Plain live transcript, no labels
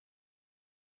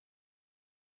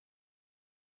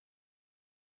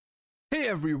Hey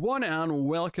everyone, and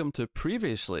welcome to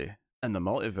Previously in the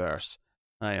Multiverse.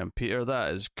 I am Peter,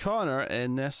 that is Connor,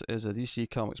 and this is a DC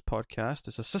Comics podcast.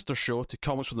 It's a sister show to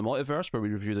Comics from the Multiverse where we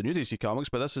review the new DC Comics,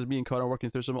 but this is me and Connor working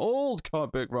through some old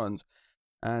comic book runs.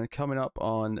 And coming up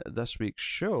on this week's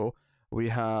show, we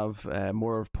have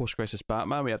more of post-crisis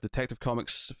Batman. We have Detective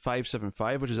Comics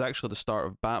 575, which is actually the start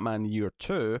of Batman Year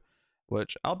 2,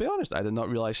 which, I'll be honest, I did not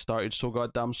realize started so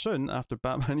goddamn soon after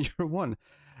Batman Year 1.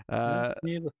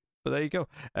 But there you go.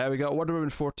 We got Wonder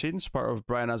Woman 14, it's part of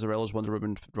Brian Azzarello's Wonder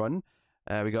Woman run.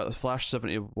 We got The Flash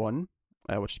 71,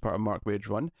 which is part of Mark Waid's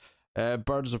run.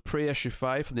 Birds of Prey issue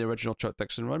 5 from the original Chuck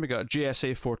Dixon run. We got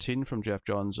GSA 14 from Jeff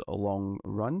Johns' long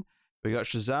run. We got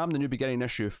Shazam, The New Beginning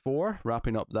issue 4,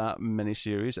 wrapping up that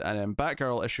miniseries. And then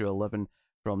Batgirl issue 11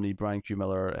 from the Brian Q.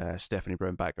 Miller, Stephanie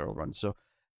Brown Batgirl run. So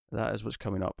that is what's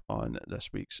coming up on this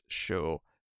week's show.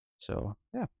 So,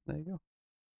 yeah, there you go.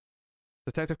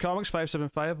 Detective Comics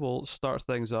 575 will start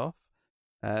things off.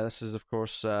 This is, of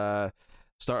course, start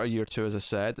of Year 2, as I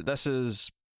said. This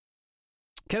is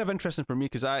kind of interesting for me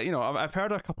because I've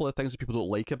heard a couple of things that people don't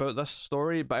like about this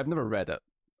story, but I've never read it,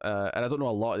 and I don't know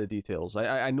a lot of the details.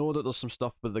 I know that there's some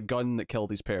stuff with the gun that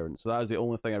killed his parents. So that is the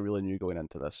only thing I really knew going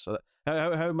into this. So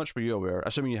how much were you aware?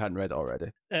 Assuming you hadn't read it already.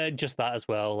 Just that as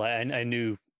well. I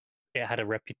knew it had a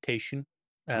reputation.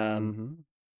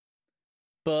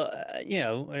 But, I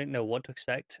didn't know what to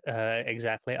expect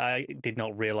exactly. I did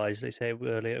not realize, they say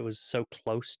earlier, it was so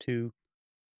close to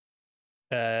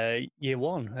Year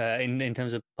 1 in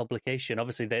terms of publication.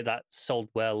 Obviously, that sold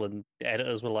well, and the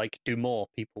editors were like, do more,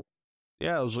 people.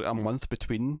 Yeah, it was like a month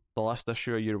between the last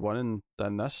issue of Year 1 and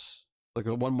then this. Like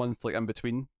 1 month in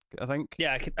between, I think.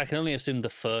 Yeah, I can only assume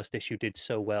the first issue did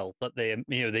so well, but they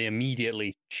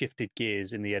immediately shifted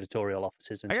gears in the editorial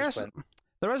offices and went...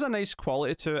 There is a nice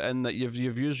quality to it in that you've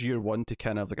used Year 1 to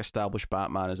kind of like establish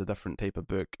Batman as a different type of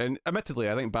book. And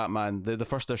admittedly, I think Batman, the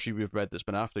first issue we've read that's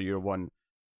been after Year 1,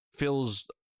 feels,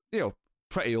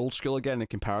 pretty old school again in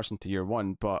comparison to Year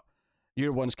 1, but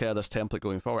Year 1's kind of this template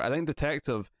going forward. I think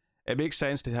Detective, it makes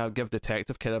sense to give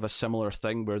Detective kind of a similar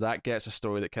thing where that gets a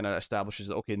story that kind of establishes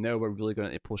that, okay, now we're really going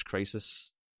into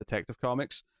post-crisis Detective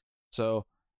Comics. So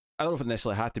I don't know if it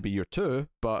necessarily had to be Year 2,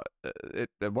 but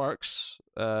it works.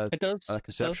 It does. On a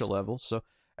conceptual level. So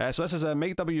this is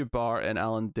Mike W. Barr and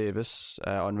Alan Davis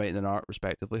on writing and art,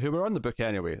 respectively, who were on the book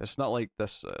anyway. It's not like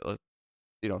this,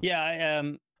 Yeah,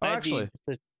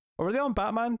 were they on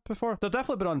Batman before? They've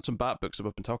definitely been on some Bat books that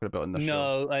we've been talking about in this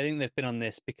show. No, I think they've been on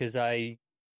this because I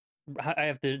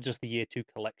have just the Year 2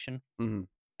 collection. Mm-hmm.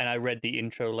 And I read the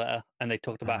intro letter, and they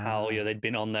talked about how they'd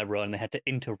been on their run. They had to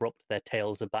interrupt their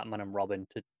tales of Batman and Robin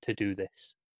to do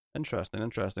this.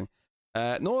 Interesting.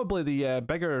 Notably, the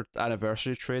bigger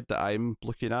anniversary trade that I'm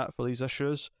looking at for these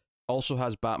issues also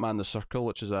has Batman the Circle,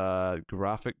 which is a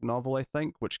graphic novel, I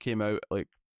think, which came out like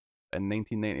in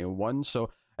 1991. So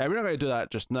we're not going to do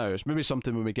that just now. It's maybe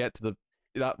something when we get to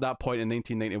that point in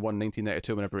 1991,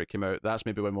 1992, whenever it came out. That's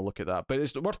maybe when we'll look at that. But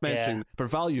it's worth mentioning for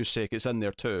value's sake. It's in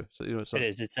there too. So it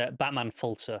is. It's a Batman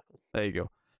Full Circle. There you go.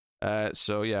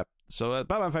 So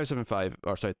Batman 575,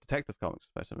 or sorry, Detective Comics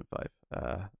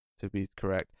 575, to be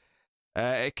correct.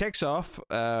 It kicks off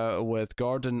with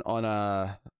Gordon on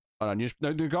a news.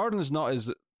 Now, Gordon is not as,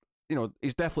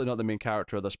 he's definitely not the main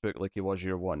character of this book like he was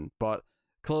Year 1, but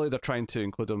clearly they're trying to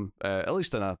include him at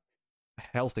least in a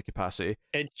healthy capacity.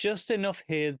 It's just enough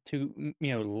here to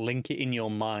link it in your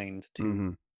mind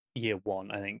to Year 1,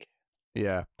 I think.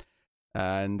 Yeah,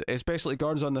 and it's basically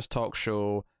Gordon's on this talk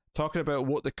show talking about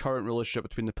what the current relationship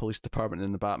between the police department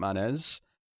and the Batman is,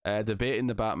 debating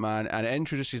the Batman, and it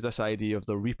introduces this idea of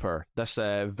the Reaper, this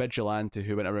vigilante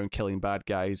who went around killing bad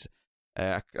guys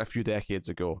a few decades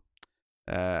ago.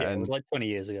 It was like 20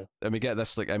 years ago. And we get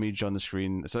this like image on the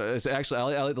screen. So it's actually,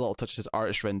 I like the little touch that says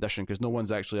artist rendition because no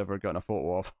one's actually ever gotten a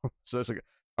photo of. So it's like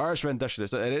artist rendition.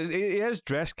 He is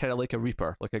dressed kind of like a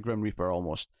Reaper, like a Grim Reaper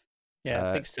almost.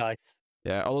 Yeah, big scythe.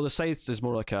 Yeah, although the scythe is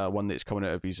more like a one that's coming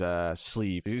out of his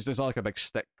sleeve. It's not like a big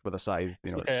stick with a scythe.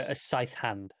 A scythe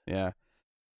hand. Yeah.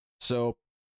 So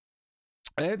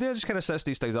it just kind of sets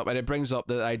these things up, and it brings up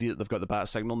the idea that they've got the bat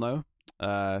signal now.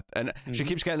 And she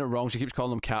keeps getting it wrong. She keeps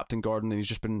calling him Captain Gordon, and he's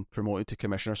just been promoted to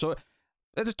Commissioner. So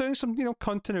they're just doing some,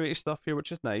 continuity stuff here,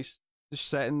 which is nice.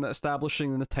 Just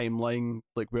establishing the timeline,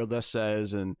 like where this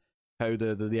is and how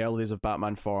the early days of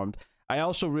Batman formed. I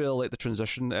also really like the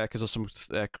transition because there's some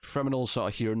criminals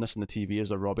sort of hearing this in the TV as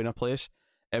they're robbing a place,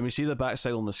 and we see the bat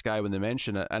signal in the sky when they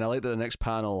mention it. And I like that the next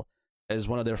panel is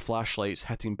one of their flashlights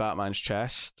hitting Batman's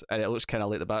chest, and it looks kind of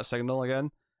like the bat signal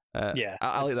again.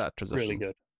 I like that transition. Really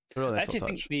good. Really nice. I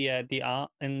actually think the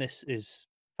art in this is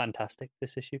fantastic,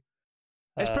 this issue.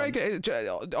 It's pretty good.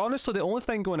 Honestly, the only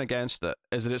thing going against it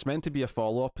is that it's meant to be a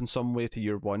follow up in some way to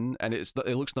Year One, and it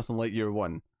looks nothing like Year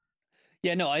One.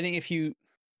 Yeah, no, I think if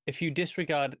you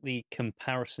disregard the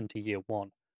comparison to Year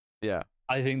One, yeah,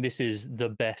 I think this is the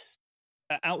best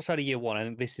outside of Year One. I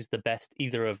think this is the best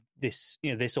either of this,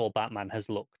 this or Batman has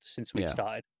looked since we've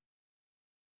started.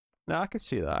 No, I could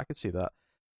see that.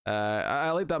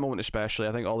 I like that moment especially.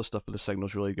 I think all the stuff with the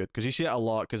signal's really good because you see it a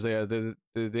lot because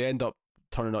they end up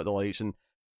turning out the lights and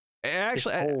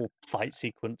actually this whole fight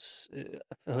sequence.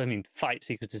 I mean, fight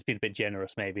sequence has been a bit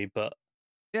generous, maybe, but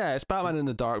yeah, it's Batman in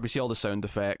the dark. We see all the sound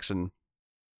effects and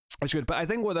it's good. But I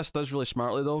think what this does really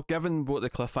smartly, though, given what the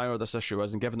cliffhanger of this issue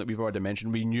is, and given that we've already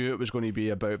mentioned, we knew it was going to be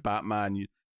about Batman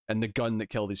and the gun that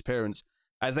killed his parents.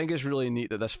 I think it's really neat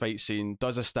that this fight scene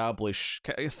does establish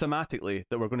thematically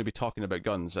that we're going to be talking about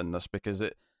guns in this because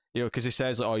because he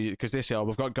says like, because they say,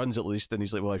 we've got guns at least, and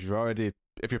he's like, well, if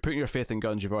you're putting your faith in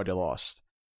guns, you've already lost.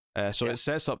 So it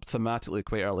sets up thematically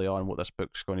quite early on what this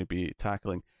book's going to be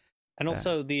tackling. And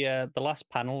also the last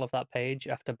panel of that page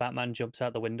after Batman jumps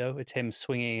out the window, it's him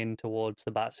swinging in towards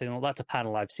the bat signal. That's a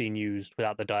panel I've seen used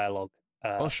without the dialogue.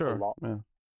 Sure. A lot.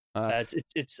 Yeah.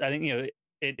 It's I think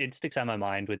it sticks out in my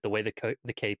mind with the way the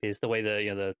cape is, the way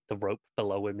the rope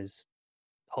below him is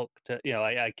hooked.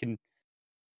 I can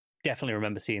definitely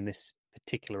remember seeing this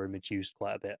particular image used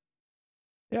quite a bit.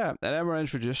 Yeah, and then we're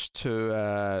introduced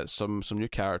to some new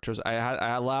characters.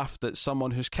 I laughed at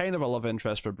someone who's kind of a love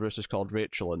interest for Bruce is called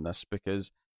Rachel in this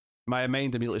because my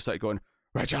mind immediately started going,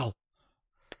 Rachel!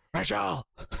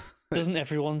 Doesn't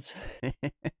everyone's?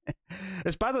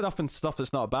 It's bad enough in stuff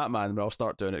that's not Batman, but I'll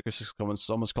start doing it because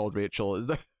someone's called Rachel.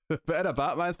 But in a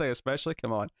Batman thing especially,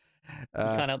 come on. You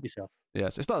can't help yourself.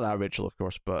 Yes, it's not that Rachel, of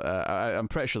course, but I'm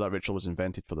pretty sure that Rachel was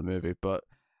invented for the movie. But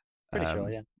pretty sure,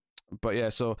 yeah. But yeah,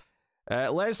 so...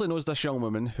 Leslie knows this young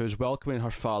woman who's welcoming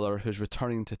her father who's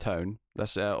returning to town,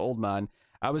 this old man.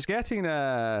 I was getting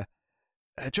Joe,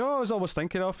 I was almost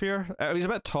thinking of here. He's a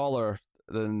bit taller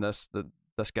than this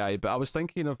guy, but I was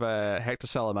thinking of Hector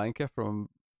Salamanca from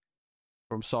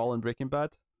Saul and Breaking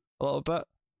Bad a little bit.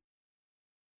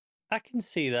 I can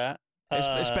see that.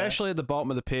 Especially at the bottom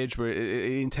of the page where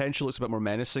he intentionally looks a bit more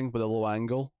menacing with a low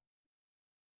angle.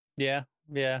 Yeah,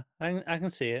 I can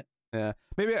see it. Yeah,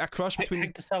 maybe a cross between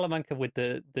Hector Salamanca with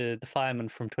the fireman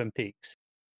from Twin Peaks.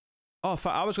 Oh,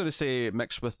 I was going to say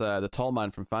mixed with the tall man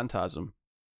from Phantasm,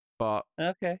 but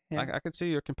okay, yeah. I could see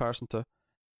your comparison to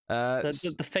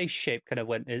the face shape kind of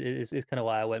went is kind of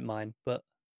why I went mine, but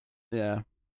yeah.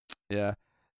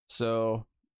 So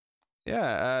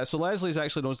so Leslie's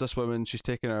actually knows this woman. She's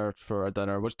taking her for a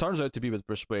dinner, which turns out to be with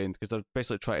Bruce Wayne because they're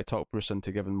basically trying to talk Bruce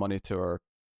into giving money to her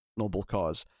noble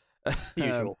cause.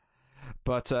 Usual.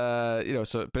 But but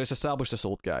it's established this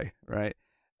old guy, right?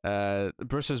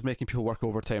 Bruce is making people work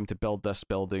overtime to build this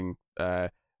building, and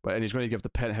he's going to give the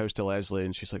penthouse to Leslie,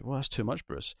 and she's like, "Well, that's too much,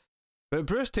 Bruce." But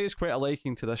Bruce takes quite a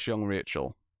liking to this young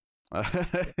Rachel.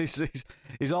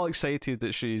 He's all excited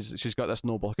that she's got this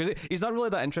noble because he's not really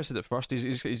that interested at first.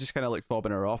 He's just kind of like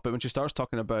fobbing her off, but when she starts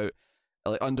talking about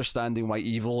like understanding why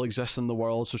evil exists in the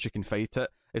world so she can fight it,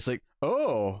 it's like,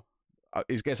 oh.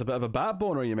 He gets a bit of a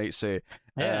backboner, you might say.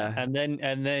 Yeah, and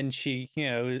then she,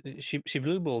 she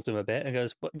blue balls him a bit and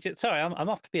goes, "Sorry, I'm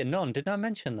off to be a nun. Didn't I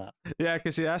mention that?" Yeah,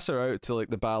 because he asks her out to like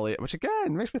the ballet, which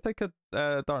again makes me think of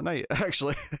Dark Knight,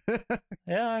 actually.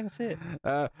 Yeah, I can see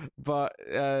it. But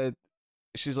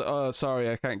she's like, "Oh, sorry,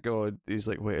 I can't go." He's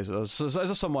like, "Wait, is there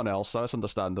someone else?" That's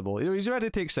understandable. He's ready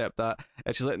to accept that,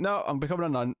 and she's like, "No, I'm becoming a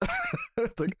nun."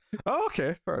 It's like, oh,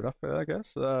 okay, fair enough, I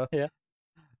guess.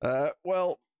 Yeah.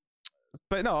 Well.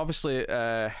 But no, obviously,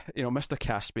 Mr.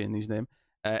 Caspian, his name,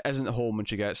 isn't home when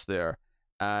she gets there,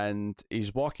 and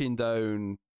he's walking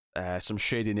down some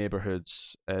shady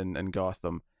neighborhoods in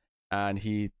Gotham, and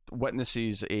he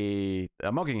witnesses a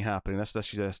mugging happening.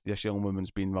 This young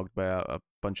woman's being mugged by a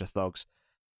bunch of thugs,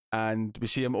 and we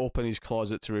see him open his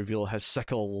closet to reveal his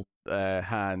sickle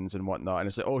hands and whatnot, and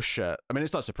it's like, oh shit. I mean,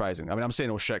 it's not surprising. I mean, I'm saying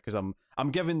oh shit because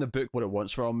I'm giving the book what it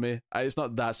wants from me. It's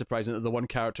not that surprising that the one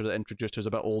character that introduced who's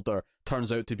a bit older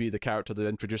turns out to be the character that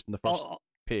introduced in the first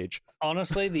page.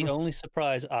 Honestly, the only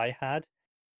surprise I had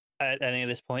at any of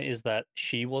this point is that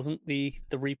she wasn't the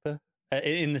Reaper,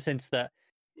 in the sense that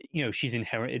she's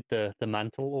inherited the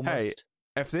mantle almost.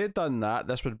 Hey, if they'd done that,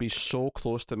 this would be so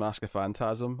close to Mask of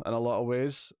Phantasm in a lot of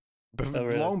ways.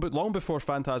 Really? Long before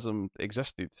Phantasm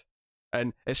existed.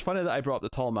 And it's funny that I brought up the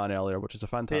tall man earlier, which is a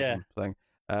Phantasm thing.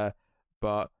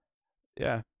 But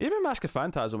yeah, even Mask of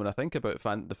Phantasm, when I think about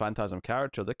the Phantasm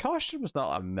character, the costume is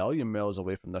not a million miles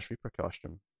away from this Reaper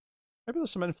costume. Maybe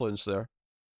there's some influence there.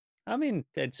 I mean,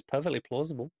 it's perfectly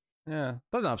plausible. Yeah,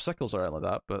 doesn't have sickles or anything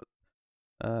like that, but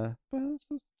I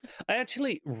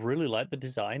actually really like the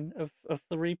design of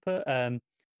the Reaper. And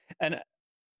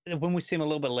when we see him a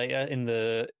little bit later in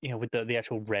the with the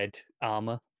actual red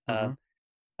armor, Mhm.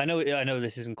 I know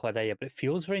this isn't quite there yet, but it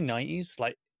feels very 90s.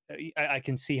 Like I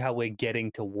can see how we're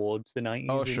getting towards the 90s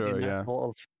Oh, in sure, that yeah. sort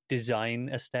of design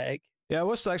aesthetic. Yeah,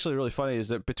 what's actually really funny is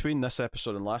that between this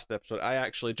episode and last episode, I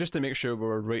actually, just to make sure we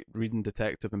were reading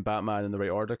Detective and Batman in the right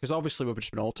order, because obviously we've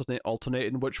just been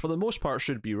alternating, which for the most part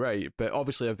should be right, but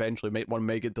obviously eventually one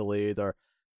may get delayed, or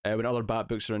when other Bat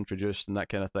books are introduced and that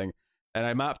kind of thing. And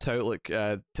I mapped out like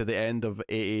to the end of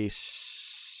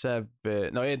 87,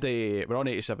 no, 88, we're on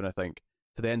 87, I think,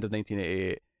 to the end of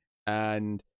 1988,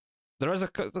 and there is a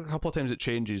couple of times it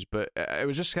changes, but it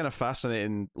was just kind of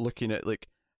fascinating looking at like,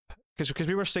 because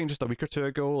we were saying just a week or two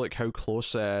ago like how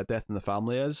close Death in the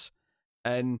Family is,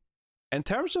 and in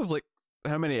terms of like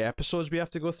how many episodes we have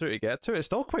to go through to get to it, it's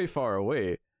still quite far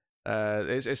away.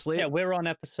 It's late. Yeah, we're on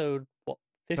episode what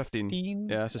 15.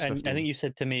 Yeah, this is and 15. I think you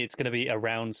said to me it's going to be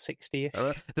around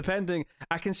 60ish. Depending,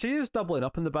 I can see us doubling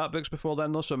up in the Bat books before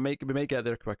then though, so we might get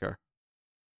there quicker.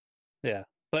 Yeah,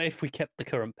 but if we kept the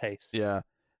current pace, yeah,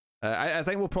 I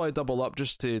think we'll probably double up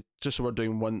just so we're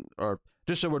doing one, or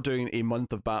just so we're doing a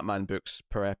month of Batman books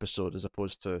per episode as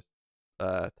opposed to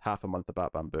half a month of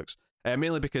Batman books.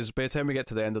 Mainly because by the time we get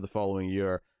to the end of the following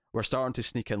year, we're starting to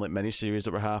sneak in like miniseries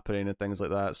that were happening and things like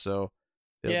that. So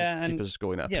just keep us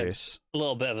going at a pace. A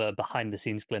little bit of a behind the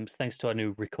scenes glimpse. Thanks to our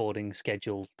new recording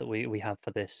schedule that we have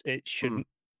for this, it shouldn't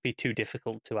be too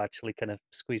difficult to actually kind of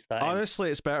squeeze that Honestly,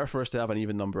 in. It's better for us to have an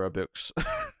even number of books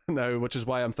now, which is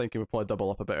why I'm thinking we'll probably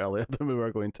double up a bit earlier than we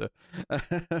were going to.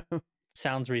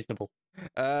 Sounds reasonable.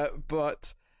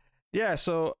 But yeah,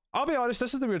 so I'll be honest,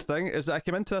 this is the weird thing, is that I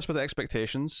came into this with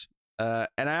expectations, and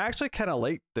I actually kind of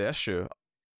liked the issue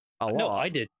a lot. No, I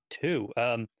did too.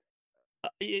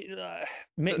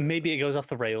 Maybe it goes off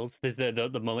the rails. There's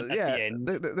the moment at the end.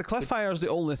 The cliffhanger is the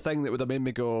only thing that would have made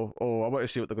me go, oh, I want to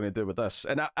see what they're going to do with this.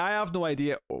 And I have no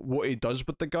idea what he does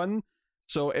with the gun,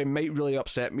 so it might really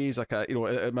upset me. It's like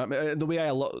the way I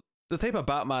love the type of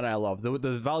Batman I love,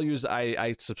 the values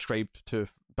I subscribe to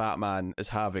Batman is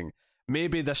having.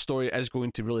 Maybe this story is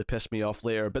going to really piss me off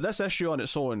later, but this issue on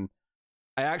its own,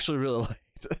 I actually really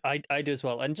liked. I do as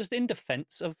well, and just in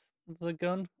defense of the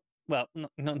gun. Well,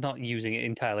 not using it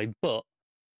entirely, but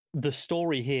the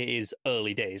story here is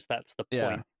early days. That's the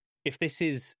point. Yeah.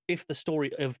 If the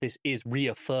story of this is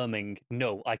reaffirming,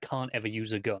 no, I can't ever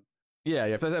use a gun. Yeah.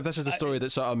 If this is the story that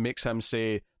sort of makes him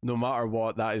say, no matter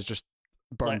what, that is just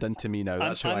burned into me now.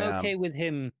 That's who I am. I'm okay with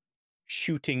him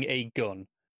shooting a gun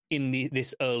in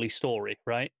this early story,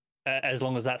 right? As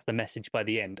long as that's the message by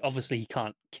the end. Obviously, he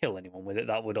can't kill anyone with it.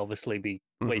 That would obviously be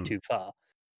way too far.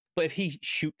 But if he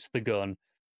shoots the gun,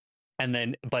 and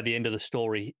then by the end of the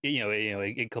story,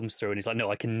 it comes through, and he's like, "No,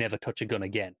 I can never touch a gun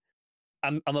again."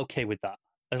 I'm okay with that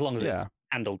as long as it's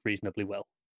handled reasonably well.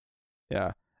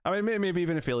 Yeah, I mean, maybe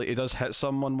even if he does hit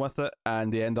someone with it,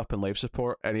 and they end up in life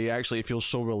support, and he actually feels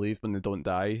so relieved when they don't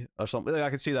die or something.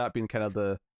 I could see that being kind of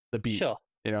the beat. Sure.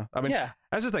 I mean,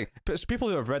 that's the thing. People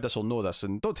who have read this will know this,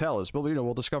 and don't tell us. But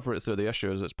we'll discover it through the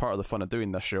issues. It's part of the fun of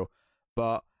doing this show.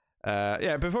 But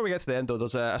before we get to the end though,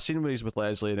 there's a scene where he's with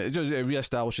Leslie, and it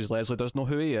reestablishes Leslie does know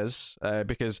who he is,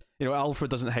 because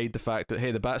Alfred doesn't hide the fact that,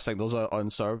 hey, the bat signals are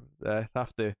on, sir.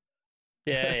 Have to.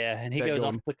 Yeah, and he goes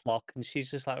off the clock, and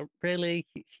she's just like, really,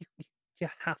 you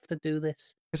have to do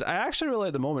this? Because I actually really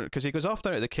like the moment, because he goes off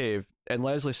down to the cave, and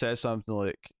Leslie says something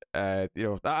like,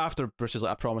 after Bruce is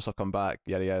like, I promise I'll come back,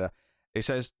 yada yada. She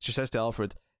says to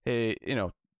Alfred, hey,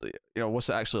 what's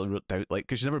it actually down like?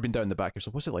 Because she's never been down the back. So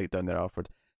what's it like down there, Alfred?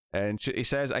 And he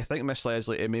says, I think, Miss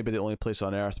Leslie, it may be the only place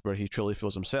on earth where he truly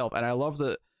feels himself. And I love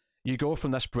that you go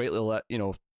from this brightly lit,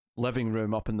 living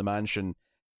room up in the mansion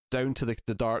down to the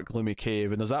dark, gloomy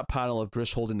cave, and there's that panel of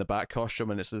Bruce holding the bat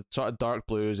costume, and it's the sort of dark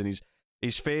blues, and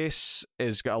his face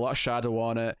is got a lot of shadow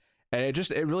on it, and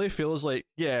it really feels like,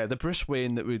 the Bruce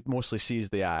Wayne that we mostly see is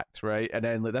the act, right? And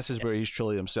then this is where he's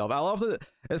truly himself. I love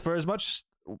that for as much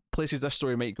places this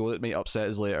story might go that might upset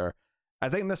us later, I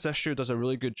think this issue does a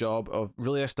really good job of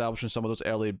really establishing some of those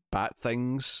early Bat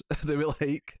things that we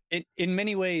like. In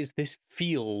many ways, this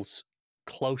feels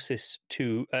closest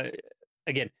to,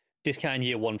 again, discounting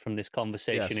year one from this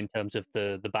conversation in terms of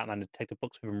the Batman detective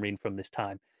books we've been reading from this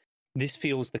time. This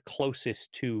feels the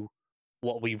closest to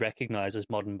what we recognize as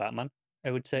modern Batman, I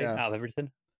would say, out of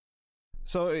everything.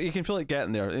 So you can feel it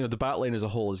getting there. The Batline as a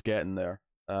whole is getting there.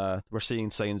 We're seeing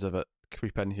signs of it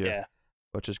creep in here,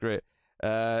 which is great.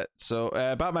 So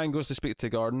Batman goes to speak to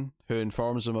Gordon, who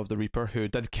informs him of the Reaper, who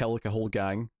did kill like a whole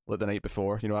gang like the night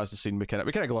before. As the scene we kind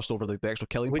of glossed over the actual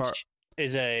killing part.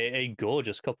 is a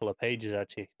gorgeous couple of pages,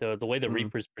 actually. The way the Mhm.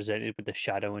 Reaper is presented with the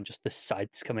shadow and just the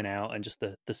sights coming out and just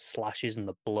the slashes and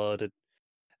the blood.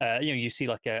 And you see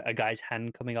like a guy's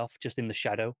hand coming off just in the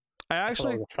shadow. I I thought that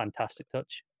actually was a fantastic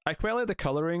touch. I quite like the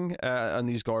coloring on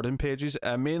these Gordon pages.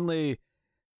 Mainly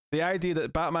the idea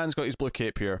that Batman's got his blue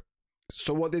cape here.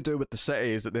 So what they do with the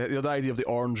city is that the idea of the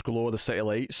orange glow of the city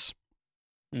lights.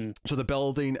 So the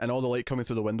building and all the light coming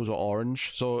through the windows are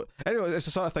orange. So anyway, it's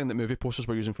the sort of thing that movie posters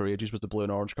were using for ages, was the blue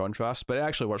and orange contrast. But it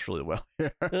actually works really well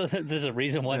here. There's a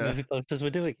reason why Yeah. movie posters were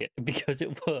doing it, because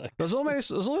it works. There's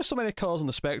only so many colors on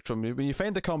the spectrum. When you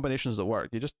find the combinations that work,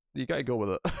 you got to go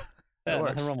with it. Yeah,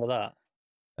 works. nothing wrong with that.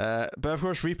 But of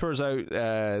course, Reaper's out,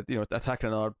 attacking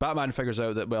another. Batman figures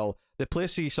out that, well, the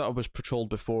place he sort of was patrolled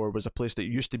before was a place that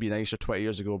used to be nicer 20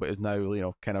 years ago, but is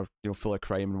now, kind of, full of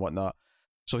crime and whatnot.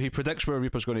 So he predicts where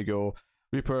Reaper's going to go.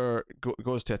 Reaper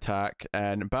goes to attack,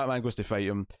 and Batman goes to fight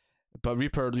him. But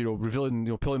Reaper,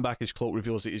 revealing, pulling back his cloak,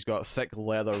 reveals that he's got thick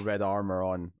leather red armor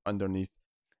on underneath.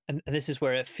 And this is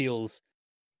where it feels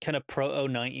kind of proto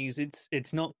 90s.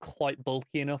 It's not quite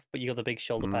bulky enough, but you got the big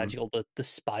shoulder pads, you got the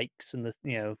spikes and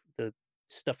the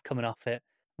stuff coming off it.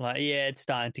 Like, yeah, it's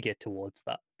starting to get towards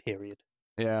that period.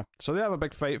 Yeah, so they have a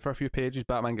big fight for a few pages.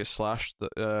 Batman gets slashed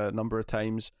a number of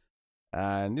times,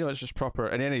 and it's just proper.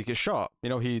 And then he gets shot.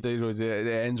 It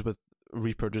ends with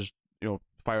Reaper just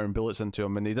firing bullets into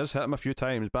him, and he does hit him a few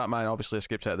times. Batman obviously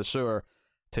escapes out of the sewer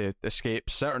to escape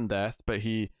certain death, but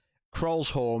he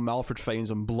crawls home. Alfred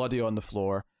finds him bloody on the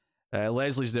floor.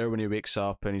 Leslie's there when he wakes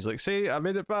up, and he's like, "See, I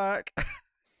made it back."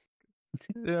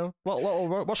 little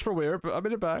worse for wear, but I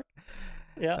made it back.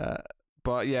 Yeah.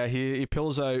 But yeah, he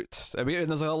pulls out. I mean, and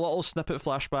there's a little snippet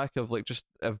flashback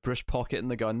of Bruce pocketing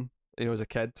the gun, as a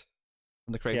kid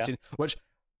from the crime scene. Which,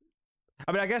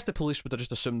 I mean, I guess the police would have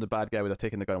just assumed the bad guy would have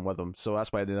taken the gun with him, so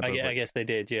that's why they never. I guess they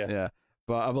did, yeah. Yeah,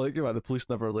 but I'm like, the police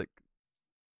never Like,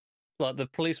 the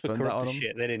police were corrupt as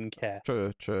shit. They didn't care.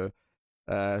 True.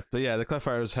 But yeah, the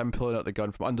cliffhanger is him pulling out the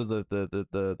gun from under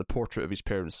the portrait of his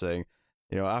parents, saying,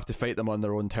 I have to fight them on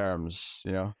their own terms.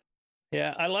 Yeah,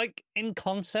 I like in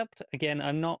concept. Again,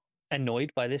 I'm not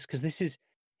annoyed by this because this is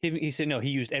him. He said no. He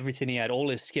used everything he had, all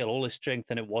his skill, all his strength,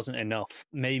 and it wasn't enough.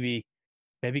 Maybe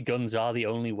guns are the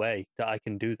only way that I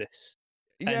can do this.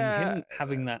 Yeah, and him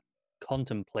having that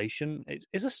contemplation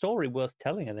is a story worth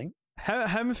telling, I think.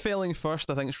 Him failing first,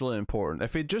 I think, is really important.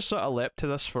 If he just sort of leapt to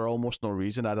this for almost no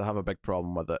reason, I'd have a big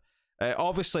problem with it.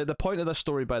 Obviously, the point of this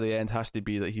story by the end has to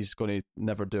be that he's going to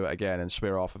never do it again and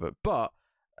swear off of it. But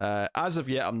as of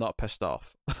yet, I'm not pissed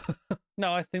off.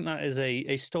 No, I think that is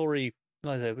a story.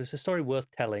 Like I said, it's a story worth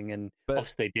telling, and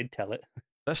obviously they did tell it.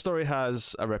 This story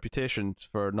has a reputation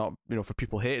for not, for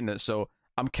people hating it. So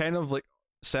I'm kind of like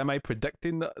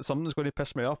semi-predicting that something's going to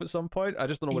piss me off at some point. I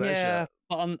just don't know what it is yet. Yeah,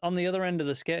 but on the other end of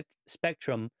the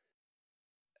spectrum,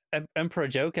 Emperor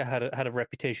Joker had a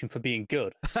reputation for being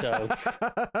good. So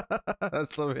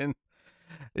that's something.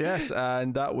 Yes,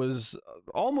 and that was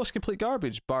almost complete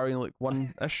garbage, barring like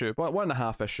one issue, but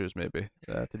 1.5 issues maybe,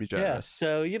 to be generous.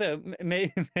 Yeah, so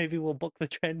maybe we'll book the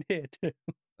trend here too.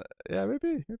 Yeah,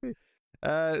 maybe.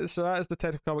 So that is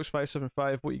Detective Comics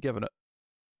 575. What are you giving it?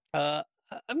 I'm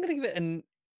gonna give it an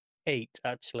 8.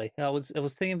 Actually, I was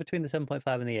thinking between the 7.5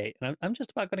 and the 8, and I'm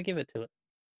just about gonna give it to it.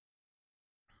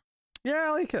 Yeah,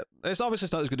 I like it. It's obviously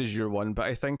not as good as year one, but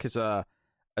I think as a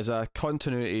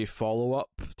continuity follow up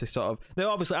to sort of now,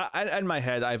 obviously, in my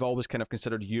head, I've always kind of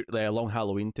considered Long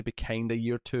Halloween to be kind of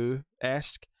year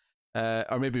 2-esque,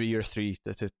 or maybe year 3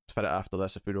 to fit it after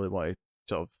this if we really want to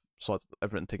sort of slot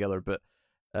everything together. But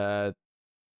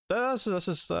this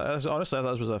is honestly, I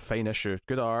thought this was a fine issue.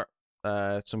 Good art,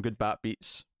 some good bat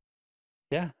beats.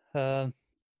 Yeah, I'm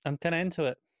kind of into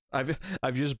it.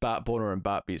 I've used Bat Boner and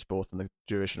Bat Beats both in the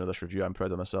duration of this review. I'm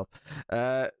proud of myself.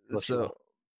 So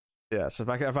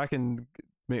if I can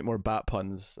make more bat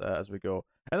puns as we go,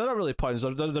 and they're not really puns.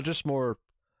 They're just more,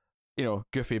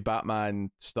 goofy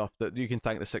Batman stuff that you can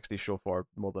thank the '60s show for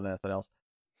more than anything else.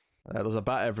 There's a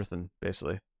bat everything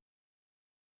basically.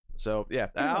 So yeah,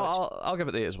 I'll give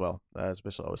it the 8 as well. As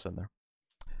basically what I was saying there.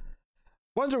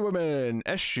 Wonder Woman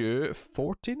issue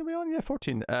 14, are we on? Yeah,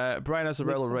 14. Brian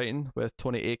Azzarello writing with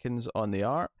Tony Akins on the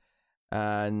art,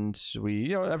 and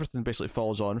we, everything basically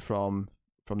falls on from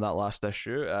that last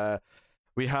issue.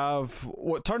 We have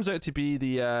what turns out to be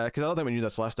the because I don't think we knew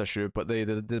this last issue, but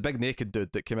the big naked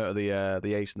dude that came out of the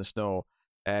ice and the snow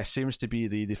seems to be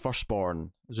the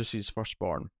firstborn, Zeus's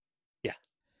firstborn.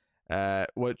 Yeah.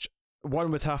 Which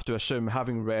one would have to assume,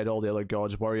 having read all the other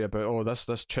gods worry about,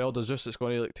 this child of Zeus that's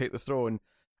going to take the throne.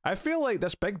 I feel like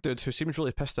this big dude who seems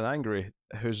really pissed and angry,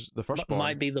 who's the firstborn,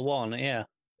 might be the one. Yeah.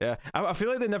 Yeah, I feel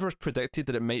like they never predicted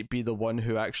that it might be the one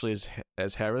who actually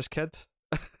is Hera's kid,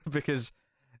 because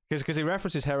he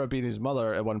references Hera being his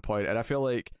mother at one point, and I feel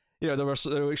like they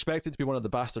were expected to be one of the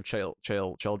bastard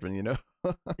children, you know.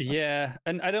 Yeah,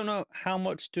 and I don't know how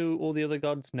much do all the other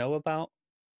gods know about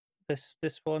this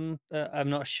one.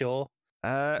 I'm not sure.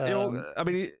 I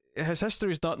mean, his history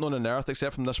is not known on Earth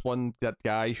except from this one that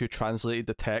guy who translated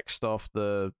the text of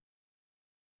who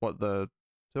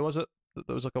was it?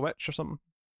 There was like a witch or something.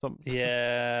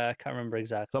 Yeah, I can't remember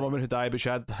exactly. Some woman who died, but she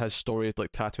had his story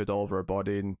like tattooed all over her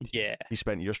body, and yeah, he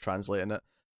spent years translating it.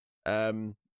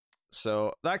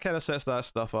 So that kind of sets that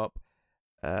stuff up.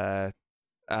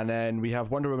 And then we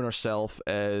have Wonder Woman herself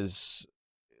is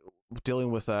dealing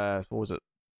with what was it?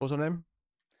 What was her name?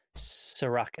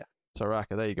 Soraka.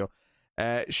 Soraka. There you go.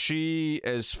 She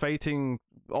is fighting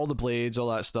all the blades, all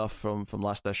that stuff from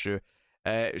last issue.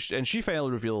 And she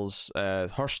finally reveals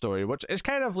her story, which is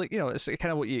kind of like, it's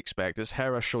kind of what you expect. It's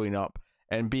Hera showing up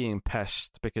and being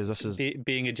pissed because this is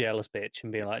being a jealous bitch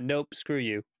and being like, nope, screw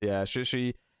you. Yeah,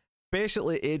 she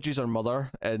basically ages her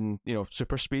mother in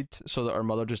super speed, so that her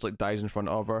mother just like dies in front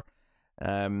of her,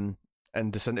 and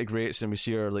disintegrates, and we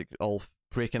see her like all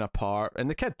breaking apart,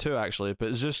 and the kid too actually.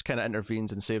 But Zeus kind of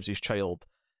intervenes and saves his child,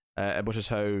 which is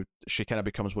how she kind of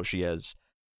becomes what she is.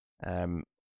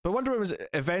 But Wonder Woman's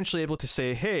eventually able to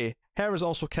say, hey, Hera's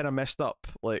also kind of messed up,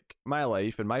 like, my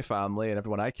life and my family and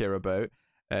everyone I care about,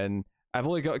 and I've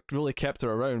only got really kept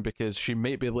her around because she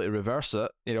might be able to reverse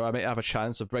it. I might have a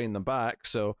chance of bringing them back,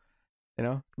 so,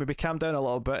 maybe calm down a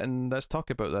little bit and let's talk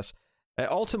about this.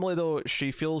 Ultimately, though,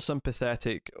 she feels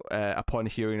sympathetic upon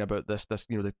hearing about this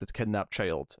the kidnapped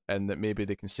child, and that maybe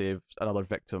they can save another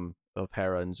victim of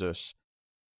Hera and Zeus.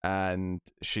 And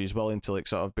she's willing to like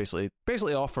sort of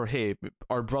basically offer, hey,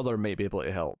 our brother might be able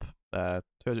to help. Who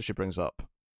is it she brings up?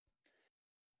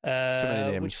 Too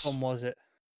many names. Which one was it?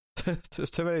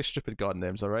 There's too many stupid god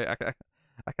names. All right, I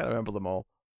can't remember them all.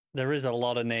 There is a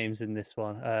lot of names in this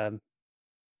one.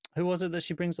 Who was it that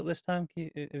she brings up this time?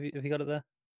 Have you got it there?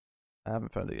 I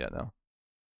haven't found it yet. No.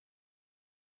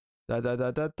 Da da da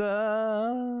da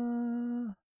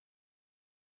da.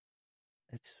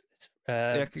 It's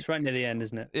right near the end,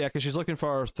 isn't it? Yeah, because she's looking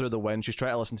for her through the wind. She's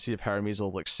trying to listen to see if Hermes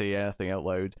will like say anything out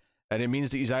loud, and it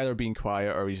means that he's either being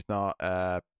quiet or he's not,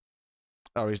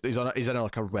 or he's in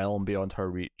like a realm beyond her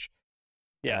reach.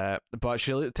 Yeah. But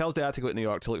she tells Dad to go to New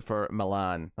York to look for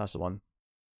Milan. That's the one.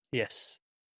 Yes.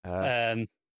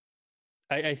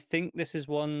 I think this is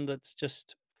one that's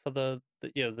just for the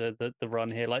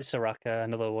run here, like Soraka,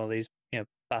 another one of these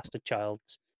bastard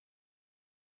childs.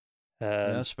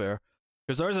 Yeah, that's fair.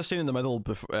 Because there is a scene in the middle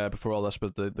before all this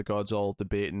with the gods all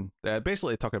debating,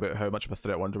 basically talking about how much of a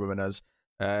threat Wonder Woman is.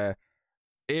 Ares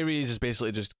is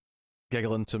basically just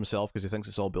giggling to himself because he thinks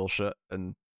it's all bullshit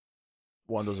and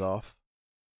wanders off.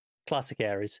 Classic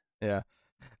Ares. Yeah.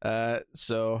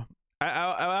 So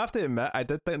I have to admit, I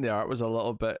did think the art was a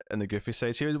little bit in the goofy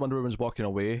side. See, Wonder Woman's walking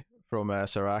away from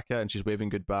Soraka and she's waving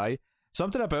goodbye.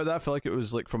 Something about that, I feel like it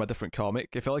was like from a different comic.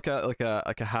 It felt like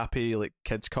a happy like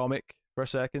kids comic for a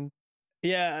second.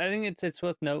 Yeah, I think it's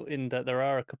worth noting that there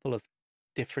are a couple of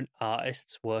different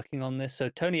artists working on this. So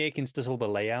Tony Akins does all the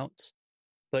layouts,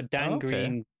 but Dan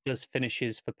Green does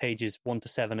finishes for pages 1 to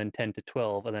 7 and 10 to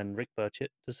 12, and then Rick Burchett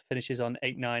does finishes on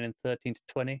 8, 9, and 13 to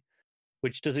 20,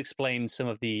 which does explain some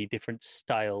of the different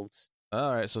styles.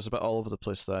 All right, so it's a bit all over the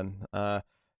place then.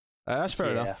 That's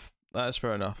fair enough. That's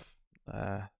fair enough.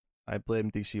 I blame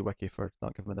DC Wiki for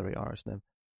not giving me the right artist name.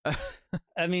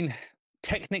 I mean,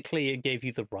 technically it gave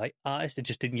you the right artist, it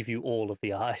just didn't give you all of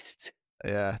the artists.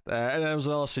 Yeah, and there was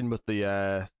another scene with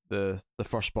the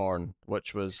firstborn,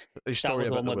 which was a story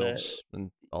about the wolves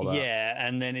and all that. Yeah,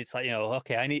 and then it's like,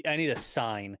 okay, I need a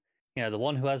sign. The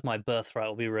one who has my birthright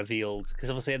will be revealed, because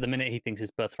obviously at the minute he thinks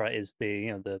his birthright is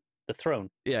the throne.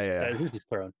 Yeah. Who's his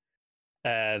throne?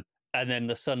 And then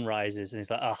the sun rises, and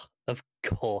he's like, of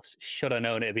course, should have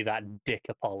known it'd be that dick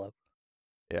Apollo.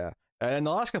 Yeah. And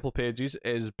the last couple of pages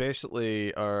is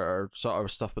basically our sort of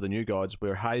stuff with the new gods,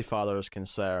 where Highfather is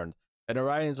concerned. And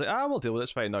Orion's like, we'll deal with it,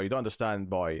 it's fine. No, you don't understand,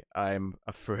 boy. I'm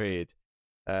afraid.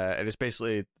 And it's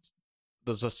basically,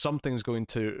 there's something's going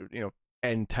to,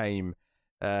 end time,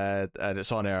 and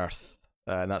it's on Earth.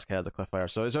 And that's kind of the cliffhanger.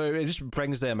 So it just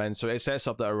brings them in. So it sets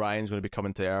up that Orion's going to be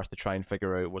coming to Earth to try and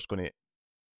figure out what's going to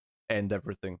end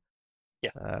everything.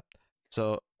 Yeah.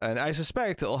 And I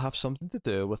suspect it'll have something to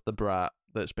do with the brat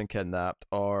that's been kidnapped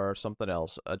or something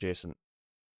else adjacent.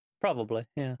 Probably,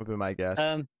 yeah. Would be my guess.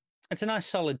 It's a nice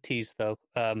solid tease, though.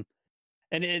 And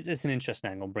it's an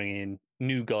interesting angle bringing in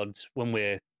new gods when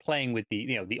we're playing with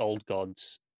the old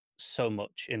gods so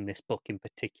much in this book in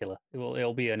particular.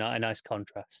 It'll be a nice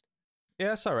contrast.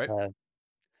 Yeah, it's all right.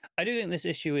 I do think this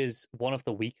issue is one of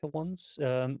the weaker ones.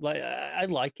 I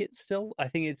like it still. I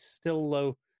think it's still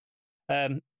low.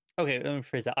 Okay, let me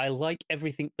phrase that. I like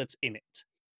everything that's in it.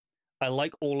 I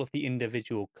like all of the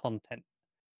individual content.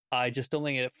 I just don't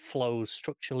think it flows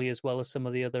structurally as well as some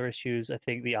of the other issues. I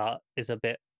think the art is a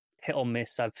bit hit or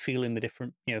miss. I'm feeling the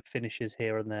different, finishes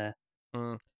here and there.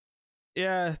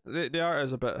 Yeah, the art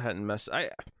is a bit hit and miss.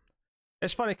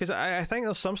 It's funny because I think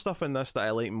there's some stuff in this that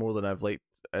I like more than I've liked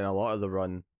in a lot of the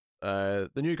run. The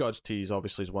New Gods tease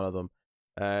obviously is one of them.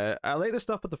 I like the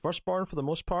stuff with the Firstborn for the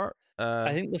most part.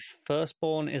 I think the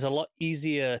Firstborn is a lot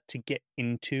easier to get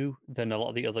into than a lot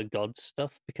of the other gods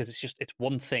stuff because it's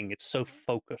one thing. It's so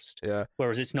focused. Yeah.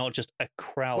 Whereas it's not just a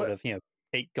crowd of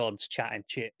 8 gods chatting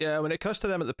shit. Yeah, when it comes to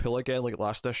them at the pool again, like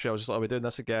last issue, I was just like, are we doing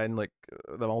this again? Like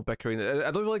them all bickering.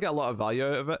 I don't really get a lot of value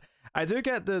out of it. I do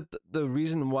get the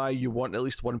reason why you want at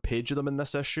least one page of them in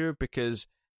this issue because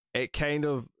it kind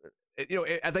of,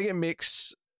 I think it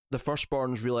makes the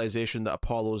Firstborn's realization that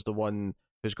Apollo's the one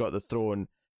who's got the throne.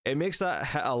 It makes that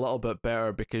hit a little bit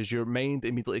better because your mind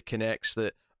immediately connects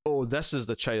that, oh, this is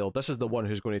the child, this is the one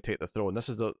who's going to take the throne, this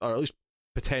is or at least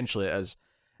potentially it is.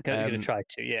 Going to try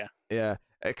to, yeah. Yeah,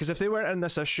 because if they weren't in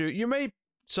this issue, you may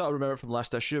sort of remember it from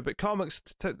last issue, but comics,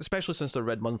 especially since they're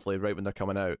read monthly, right when they're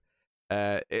coming out,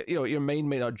 your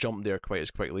mind might not jump there quite as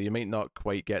quickly. You might not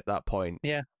quite get that point.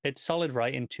 Yeah, it's solid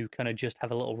writing to kind of just have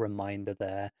a little reminder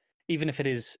there, even if it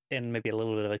is in maybe a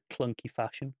little bit of a clunky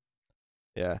fashion.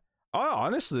 Yeah. Oh,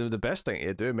 honestly, the best thing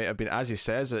to do might have been, as he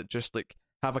says it, just like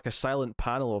have like a silent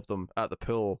panel of them at the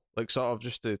pool, like sort of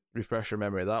just to refresh your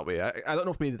memory that way. I don't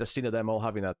know if we needed a scene of them all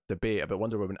having a debate about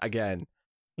Wonder Woman again.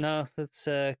 No, that's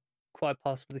quite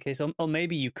possibly the case. Or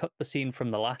maybe you cut the scene from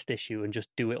the last issue and just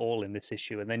do it all in this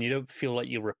issue, and then you don't feel like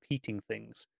you're repeating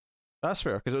things. That's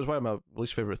fair, because it was one of my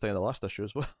least favorite thing in the last issue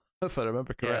as well, if I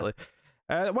remember correctly.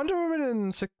 Yeah. Wonder Woman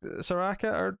and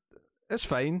Soraka it's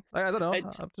fine. I don't know.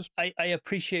 I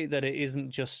appreciate that it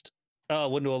isn't just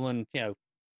Wonder Woman,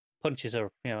 punches her,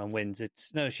 and wins.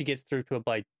 It's no, she gets through to her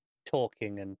by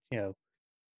talking and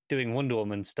doing Wonder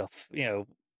Woman stuff.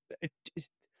 It's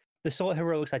the sort of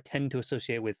heroics I tend to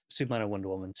associate with Superman and Wonder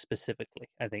Woman specifically.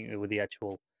 I think with the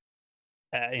actual,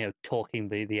 talking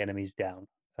the enemies down.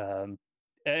 And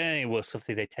worse,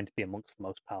 obviously, they tend to be amongst the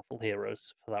most powerful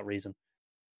heroes for that reason.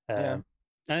 I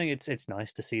think it's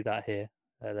nice to see that here.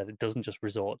 That it doesn't just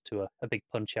resort to a big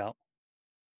punch out.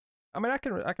 I mean, I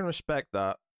can respect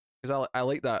that because I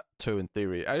like that too in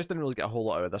theory. I just didn't really get a whole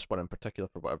lot out of this one in particular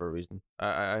for whatever reason.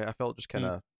 I felt just kind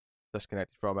of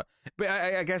disconnected from it. But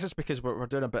I guess it's because we're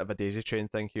doing a bit of a daisy chain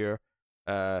thing here,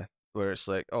 where it's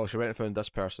like, oh, she went and found this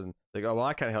person. Like, oh well,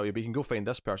 I can't help you, but you can go find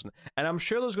this person. And I'm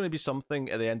sure there's going to be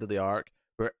something at the end of the arc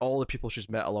where all the people she's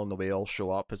met along the way all show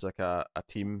up as like a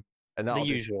team, and that'll the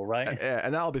usual, right? Yeah,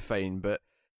 and that'll be fine. But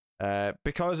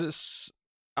because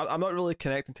I'm not really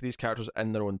connecting to these characters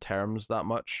in their own terms that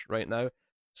much right now,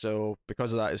 so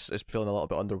because of that, it's feeling a little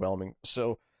bit underwhelming.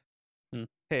 So,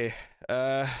 hey,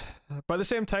 but at the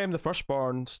same time, the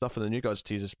Firstborn stuff and the New Gods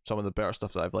tease is some of the better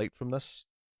stuff that I've liked from this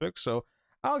book. So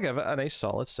I'll give it a nice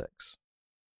solid 6.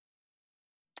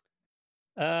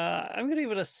 I'm gonna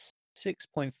give it a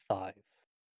 6.5,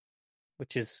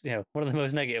 which is one of the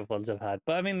most negative ones I've had.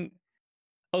 But I mean,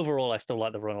 overall, I still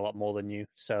like the run a lot more than you.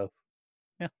 So,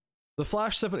 yeah. The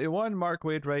Flash 71, Mark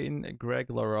Waid writing, Greg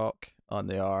LaRocque on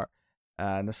the art,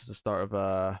 and this is the start of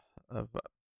a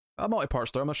multi-part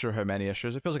story. I'm not sure how many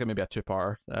issues. It feels like maybe a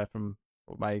 2-parter from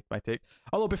my take.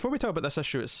 Although before we talk about this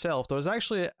issue itself, there was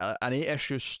actually an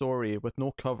 8-issue story with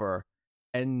no cover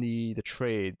in the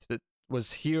trade that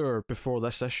was here before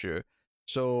this issue.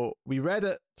 So we read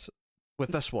it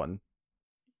with this one.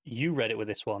 You read it with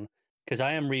this one. Because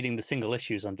I am reading the single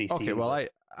issues on DC. Okay, well,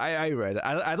 I read it.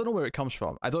 I don't know where it comes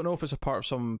from. I don't know if it's a part of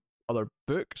some other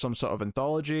book, some sort of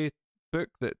anthology book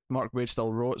that Mark Waid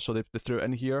still wrote, so they threw it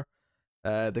in here.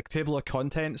 The table of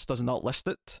contents does not list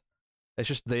it. It's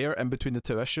just there in between the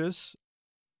 2 issues.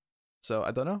 So I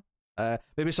don't know.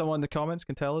 Maybe someone in the comments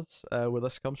can tell us where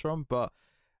this comes from. But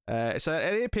it's an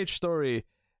 8-page story.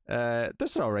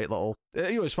 This is an alright little...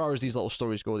 as far as these little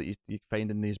stories go that you find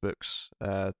in these books...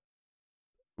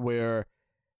 where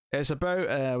it's about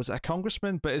was it a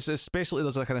congressman, but it's basically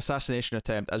there's like an assassination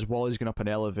attempt as Wally's going up an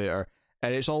elevator,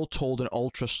 and it's all told in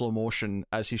ultra slow motion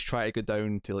as he's trying to go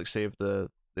down to like save the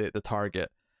target,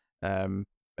 and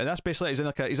that's basically he's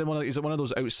in one of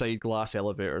those outside glass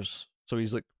elevators, so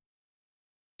he's like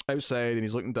outside and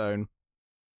he's looking down,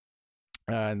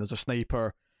 and there's a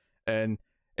sniper, and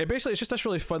it's just this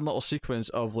really fun little sequence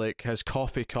of like his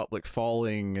coffee cup like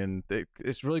falling, and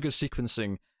it's really good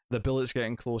sequencing. The bullets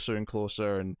getting closer and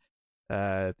closer, and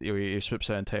he swoops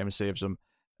in time and saves him,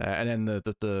 and then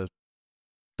the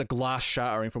glass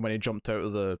shattering from when he jumped out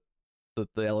of the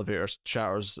elevator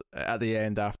shatters at the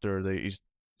end after he's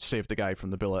saved the guy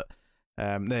from the bullet.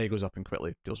 Then he goes up and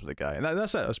quickly deals with the guy, and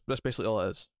that's it. That's basically all it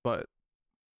is. But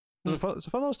it's a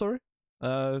fun little story.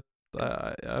 As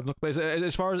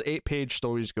far as 8-page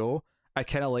stories go, I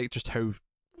kind of like just how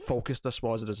focused this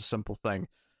was. It is a simple thing.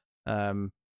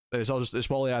 It's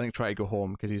Wally, I think, trying to go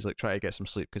home because he's like trying to get some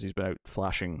sleep because he's been out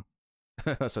flashing.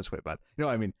 That sounds quite bad. You know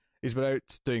what I mean? He's been out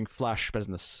doing flash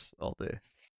business all day.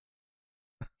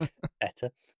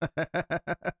 Better.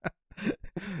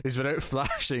 He's been out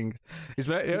flashing. He's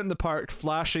been out in the park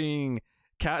flashing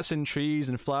cats in trees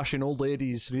and flashing old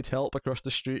ladies who need help across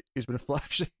the street. He's been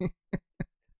flashing.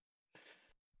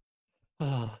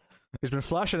 He's been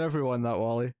flashing everyone, that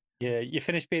Wally. Yeah, you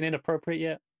finished being inappropriate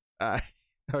yet?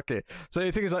 Okay. So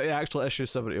you think it's like the actual issue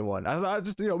 71. I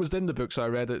just, it was in the book, so I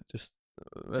read it. Just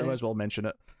I might as well mention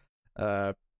it.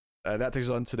 That takes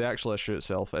us on to the actual issue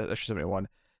itself, issue 71.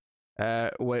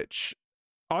 Which,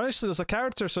 honestly, there's a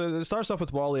character. So it starts off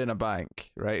with Wally in a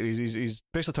bank, right? He's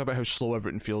basically talking about how slow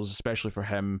everything feels, especially for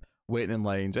him waiting in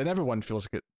lines, and everyone feels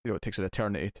like it takes an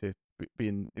eternity to be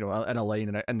in in a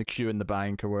line in the queue in the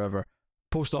bank or wherever.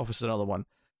 Post office is another one.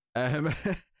 And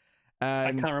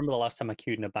I can't remember the last time I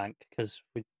queued in a bank because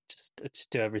we just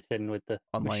do everything with the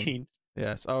online machines.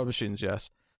 Yes, our machines. Yes,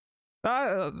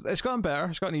 it's gotten better.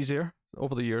 It's gotten easier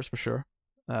over the years for sure.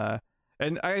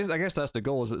 And I guess that's the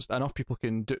goal: is that enough people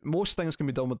can do most things can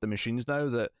be done with the machines now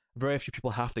that very few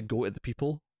people have to go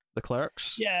to the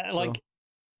clerks. Yeah, so. Like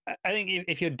I think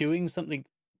if you're doing something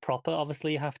proper,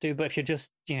 obviously you have to. But if you're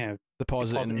just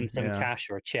depositing some cash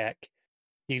or a check,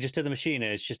 you just do the machine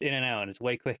and it's just in and out and it's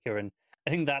way quicker. And I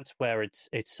think that's where it's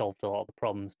solved a lot of the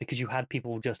problems because you had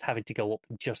people just having to go up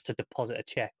just to deposit a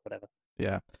check, whatever.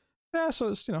 Yeah. So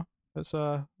it's it's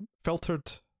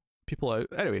filtered people out.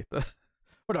 Anyway, we're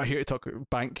not here to talk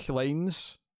bank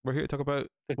lines. We're here to talk about.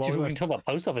 We can talk about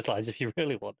post office lines if you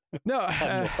really want. No,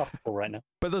 more topical right now.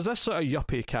 But there's this sort of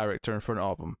yuppie character in front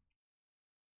of him,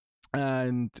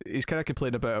 and he's kind of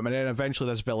complaining about him, and then eventually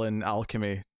this villain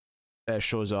Alchemy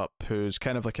shows up, who's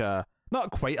kind of like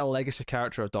not quite a legacy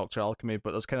character of Dr. Alchemy,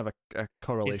 but there's kind of a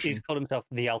correlation. He's called himself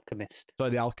the Alchemist. Sorry,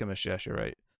 the Alchemist, yes, you're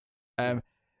right.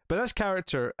 But this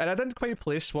character, and I didn't quite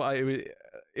place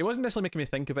it wasn't necessarily making me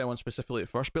think of anyone specifically at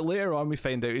first, but later on we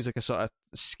find out he's like a sort of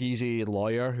skeezy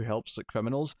lawyer who helps like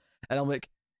criminals, and I'm like,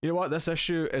 you know what, this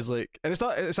issue is like, and it's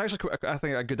actually, I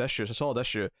think, a good issue, it's a solid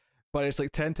issue, but it's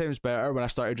like 10 times better when I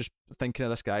started just thinking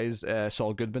of this guy's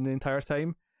Saul Goodman the entire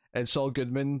time, and Saul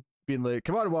Goodman being like,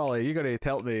 come on Wally, you gotta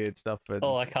help me and stuff. And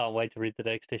I can't wait to read the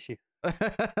next issue.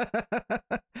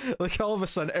 Like all of a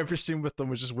sudden every scene with them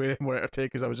was just way more entertaining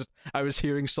because I was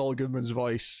hearing Saul Goodman's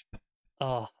voice.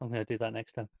 I'm gonna do that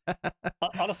next time.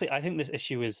 Honestly, I think this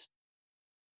issue is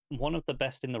one of the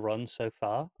best in the run so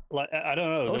far. Like, I don't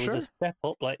know, there was a step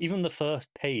up. Like, even the first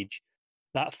page,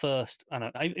 that first, I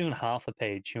don't know, even half a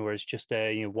page, where it's just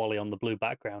Wally on the blue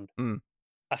background.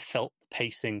 I felt the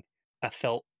pacing. I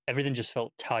felt everything just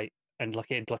felt tight and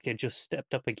like it just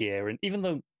stepped up a gear. And even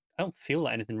though I don't feel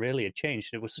like anything really had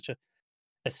changed, it was such a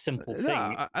simple thing.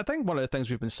 Yeah, I think one of the things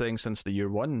we've been saying since the year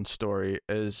one story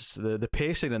is the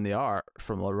pacing and the art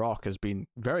from LaRocque has been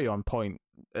very on point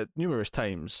at numerous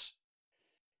times.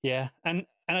 Yeah, and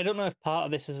I don't know if part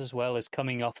of this is as well as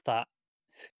coming off that,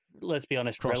 let's be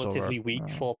honest, crossover. Relatively weak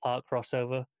 4-part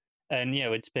crossover. And,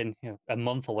 it's been a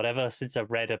month or whatever since I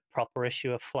read a proper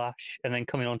issue of Flash. And then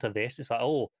coming onto this, it's like,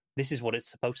 oh, this is what it's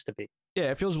supposed to be.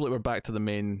 Yeah, it feels like we're back to the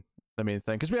main thing.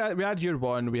 Because we had year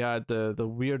one, we had the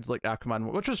weird, like,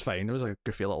 Aquaman, which was fine. It was like a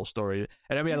goofy little story.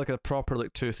 And then we had like a proper,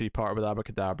 like, 2-3 part with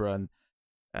Abracadabra.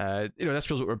 And, this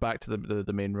feels like we're back to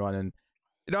the main run. And,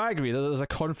 I agree. There's a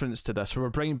confidence to this where we're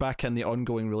bringing back in the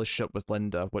ongoing relationship with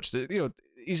Linda, which,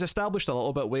 he's established a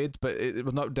little bit, Wade, but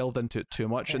we've not delved into it too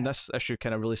much. Yeah. And this issue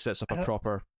kind of really sets up a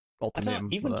proper ultimatum.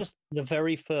 Even just the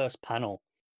very first panel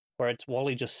where it's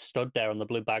Wally just stood there on the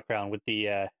blue background with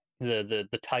the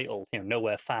title,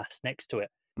 Nowhere Fast next to it.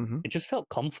 Mm-hmm. It just felt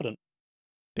confident.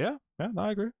 Yeah, no,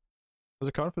 I agree. There's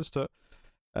a confidence to it.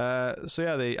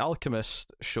 The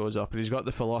Alchemist shows up and he's got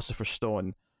the Philosopher's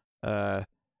Stone. For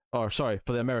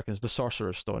the Americans, the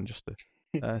Sorcerer's Stone, just to...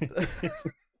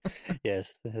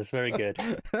 Yes, that's very good.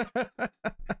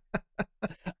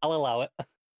 I'll allow it.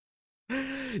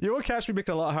 You won't catch me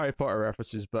making a lot of Harry Potter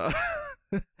references, but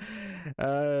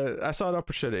I saw an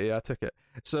opportunity. I took it.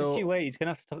 So just you wait. He's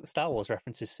gonna have to talk Star Wars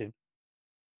references soon.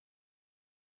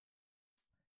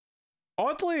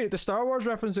 Oddly, the Star Wars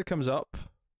reference that comes up,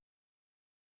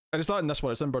 and it's not in this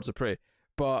one, it's in Birds of Prey,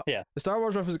 but Yeah. the Star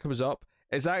Wars reference that comes up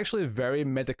is actually very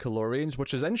Midichlorians,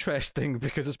 which is interesting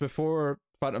because it's before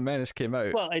Phantom Menace came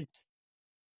out. Well,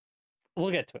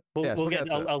 we'll get to it. We'll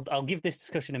get. I'll give this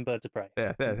discussion in Birds of Prey.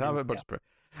 Yeah, have it in Birds of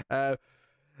Prey.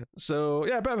 So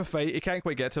yeah, a bit of a fight. You can't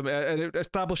quite get to him, and it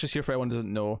establishes here for anyone who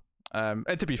doesn't know.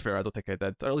 And to be fair, I don't think I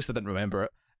did, or at least I didn't remember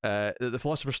it. The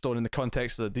Philosopher's Stone in the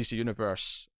context of the DC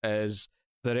universe is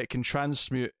that it can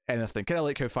transmute anything, kind of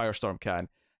like how Firestorm can.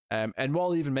 And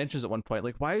Wally even mentions at one point,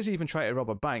 like, why is he even trying to rob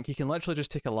a bank? He can literally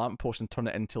just take a lamppost and turn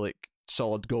it into like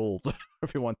solid gold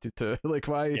if he wanted to. Like,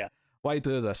 why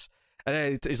do this? And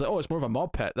then he's like, oh, it's more of a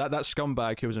mob pit. That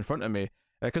scumbag who was in front of me.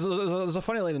 Because there's a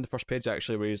funny line in the first page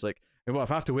actually where he's like, well,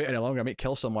 if I have to wait any longer, I might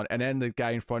kill someone. And then the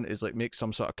guy in front is like, makes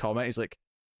some sort of comment. He's like,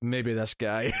 maybe this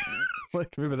guy,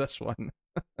 like maybe this one.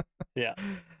 Yeah.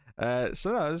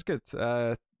 So no, it's good.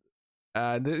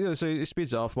 And so he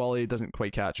speeds off. Wally doesn't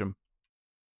quite catch him.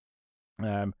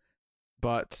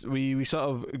 But we sort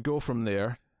of go from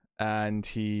there, and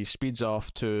he speeds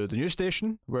off to the news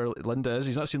station where Linda is.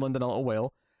 He's not seen Linda in a little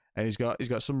while, and he's got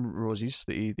some roses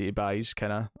that he buys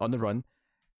kind of on the run.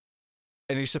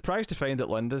 And he's surprised to find that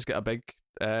Linda's got a big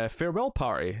farewell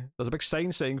party. There's a big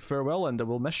sign saying "Farewell, Linda,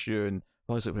 we'll miss you." And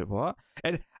Wally's like, "Wait, what?"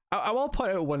 And I will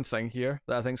point out one thing here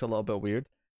that I think's a little bit weird.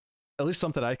 At least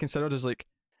something I considered is like,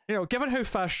 given how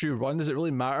fast you run, does it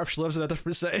really matter if she lives in a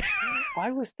different city?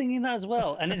 I was thinking that as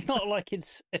well, and it's not like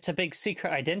it's a big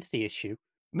secret identity issue.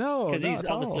 No, because he's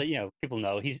obviously, people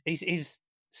know he's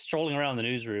strolling around the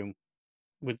newsroom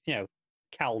with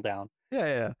cowl down.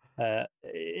 Yeah.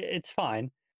 It's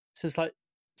fine. So it's like,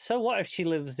 so what if she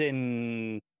lives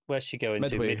in, where's she going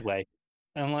to? Midway.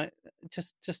 And I'm like,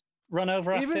 just run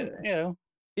over after.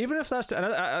 Even if that's, and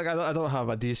I don't have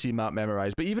a DC map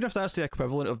memorized, but even if that's the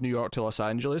equivalent of New York to Los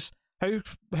Angeles,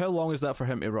 how long is that for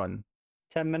him to run?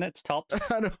 10 minutes tops.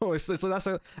 I know, it's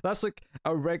like that's like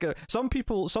a regular. Some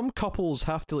couples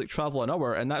have to like travel an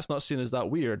hour, and that's not seen as that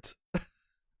weird.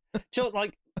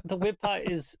 Like the weird part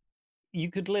is, you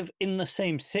could live in the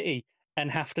same city and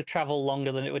have to travel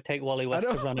longer than it would take Wally West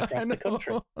to run across the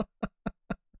country.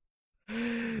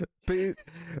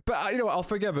 but I'll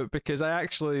forgive it because I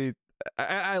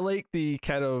like the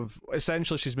kind of,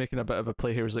 essentially she's making a bit of a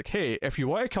play here. It's like, hey, if you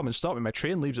want to come and stop me, my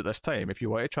train leaves at this time. If you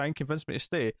want to try and convince me to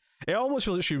stay, it almost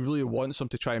feels like she really wants him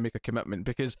to try and make a commitment,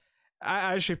 because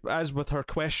as with her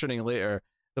questioning later,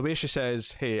 the way she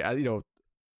says, hey,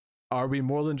 are we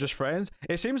more than just friends?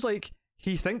 It seems like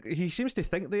he seems to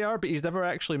think they are, but he's never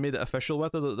actually made it official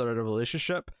with her that they're in a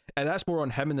relationship, and that's more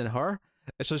on him than her.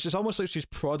 So it's just almost like she's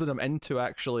prodding him into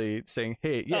actually saying,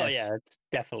 hey, yes. Oh yeah, it's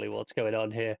definitely what's going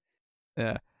on here.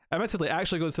 Yeah. Admittedly,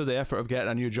 actually going through the effort of getting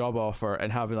a new job offer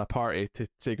and having a party to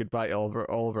say goodbye to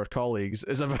all of her colleagues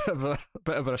is a bit of a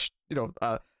it's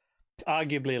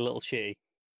arguably a little shitty.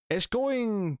 It's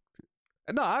going.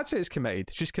 No, I'd say it's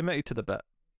committed. She's committed to the bit.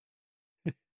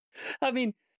 I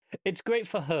mean, it's great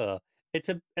for her. It's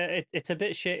a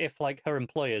bit shit if like her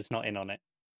employer's not in on it.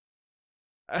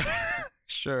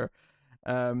 Sure.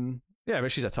 Yeah,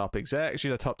 but she's a top exec.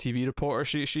 She's a top TV reporter.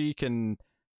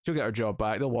 She'll get her job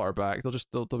back. They'll want her back.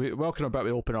 They'll be welcoming her back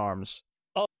with open arms.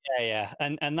 Oh yeah.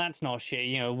 And that's not shit.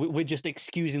 We're just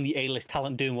excusing the A-list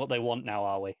talent doing what they want now,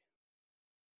 are we?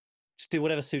 Just do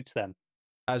whatever suits them.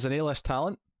 As an A-list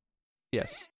talent,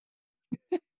 yes.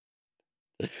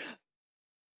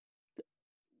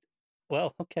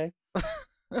 Well, okay.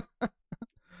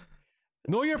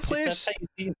 Know your place.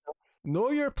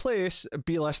 Know your place,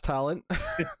 B-list talent.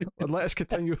 And let us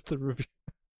continue with the review.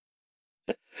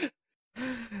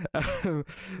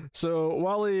 So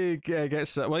Wally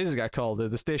gets he's a guy called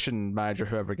the station manager,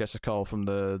 whoever, gets a call from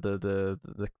the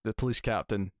police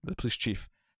captain, the police chief,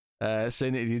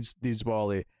 saying that he needs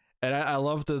Wally. And I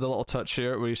love the little touch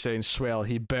here where he's saying, "Swell,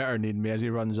 he better need me," as he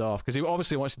runs off, because he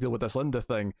obviously wants to deal with this Linda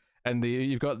thing. And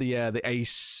you've got the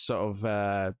ice sort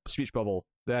of speech bubble,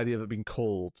 the idea of it being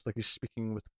cold, it's like he's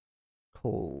speaking with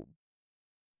cold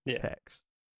text.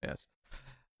 Yes.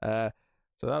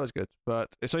 So that was good.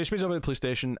 But so he speaks over the police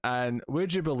station, and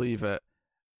would you believe it?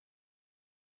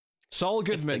 Saul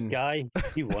Goodman, it's the guy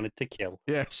he wanted to kill.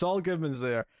 Yeah, Saul Goodman's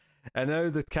there, and now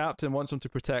the captain wants him to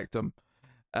protect him,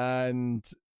 and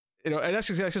and that's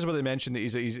just what they mentioned, that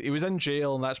he was in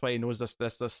jail, and that's why he knows this.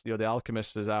 The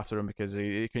alchemist is after him because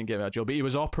he couldn't get him out of jail, but he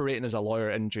was operating as a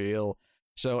lawyer in jail.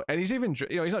 So, and he's even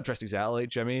he's not dressed exactly like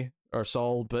Jimmy or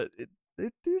Saul, but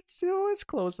it's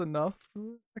close enough.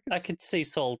 I could see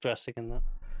Saul dressing in that.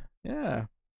 Yeah.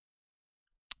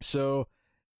 So,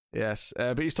 yes,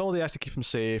 but he's told he has to keep him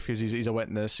safe because he's a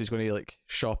witness. He's going to like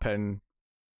shop in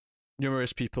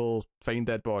numerous people, find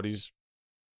dead bodies,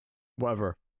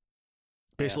 whatever.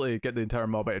 Basically, get the entire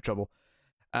mob out of trouble.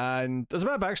 And there's a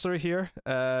bit of backstory here,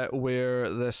 where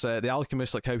this the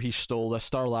alchemist, like how he stole this.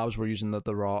 Star Labs were using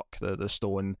the rock, the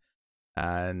stone,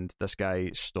 and this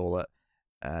guy stole it,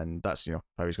 and that's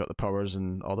how he's got the powers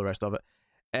and all the rest of it.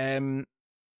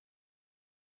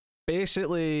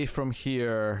 Basically, from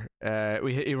here,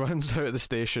 he runs out of the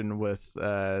station with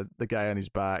the guy on his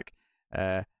back.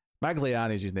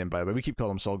 Magliani is his name, by the way. We keep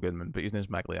calling him Saul Goodman, but his name's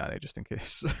Magliani, just in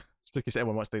case. Just in case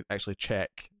anyone wants to actually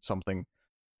check something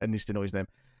and needs to know his name.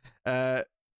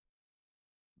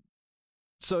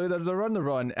 So they're on the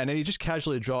run, and then he just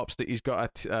casually drops that he's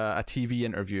got a TV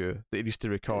interview that he needs to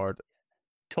record.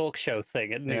 Talk show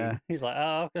thing at noon. Yeah. He's like,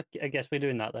 oh, I guess we're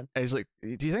doing that then. And he's like,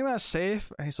 do you think that's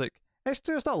safe? And he's like, it's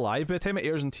not live. By the time it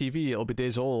airs on TV, it'll be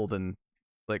days old, and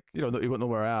like you won't know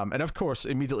where I am. And of course,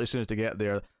 immediately as soon as they get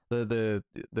there, the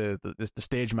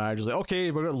stage manager's like,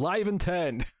 okay, we're live in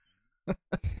 10.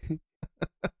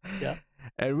 Yeah.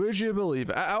 And would you believe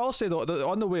it? I will say though,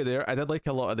 on the way there, I did like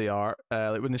a lot of the art.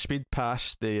 Like when they speed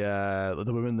past the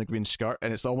woman in the green skirt,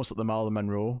 and it's almost like the Marilyn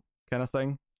Monroe kind of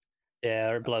thing.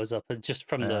 Yeah, it blows up just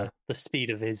from the speed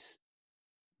of his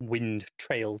wind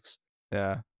trails.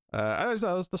 Yeah.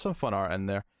 There's some fun art in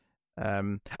there.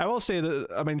 I will say that,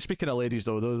 I mean, speaking of ladies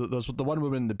though, there's the one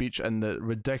woman on the beach in the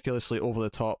ridiculously over the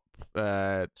top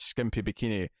skimpy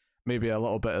bikini. Maybe a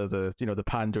little bit of the the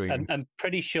pandering. I'm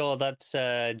pretty sure that's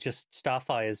just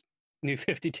Starfire's New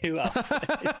 52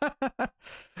 outfit.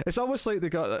 It's almost like they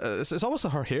got it's almost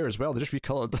like her hair as well. They just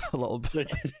recolored a little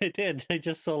bit. They did. They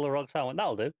just saw LaRock's hair and went,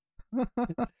 that'll do.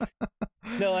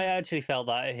 No, I actually felt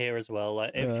that here as well.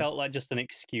 It felt like just an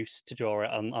excuse to draw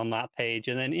it on that page,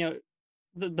 and then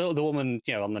the woman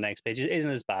on the next page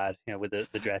isn't as bad with the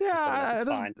dress. Yeah,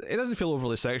 it doesn't feel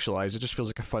overly sexualized. It just feels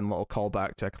like a fun little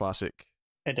callback to a classic.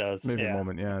 It does movie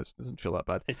moment. Yeah, it doesn't feel that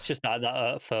bad. It's just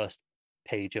that first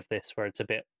page of this where it's a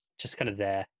bit just kind of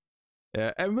there.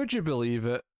 Yeah, and would you believe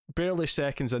it? Barely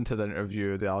seconds into the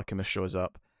interview, the alchemist shows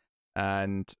up,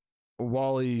 and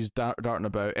Wally's darting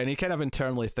about, and he kind of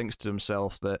internally thinks to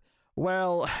himself that,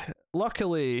 well,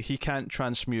 luckily he can't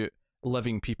transmute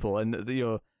living people, and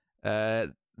the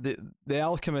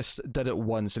alchemist did it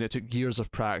once, and it took years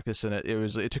of practice, and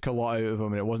it took a lot out of him,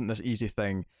 and it wasn't this easy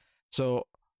thing. So,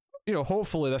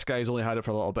 hopefully this guy's only had it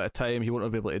for a little bit of time. He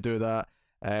won't be able to do that,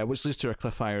 which leads to a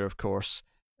cliffhanger, of course,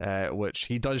 which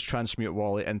he does transmute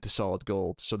Wally into solid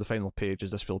gold. So the final page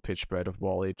is this full page spread of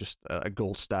Wally, just a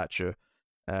gold statue,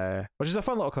 which is a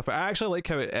fun little cliffhanger. I actually like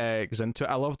how it goes into it.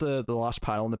 I love the last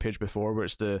panel on the page before, where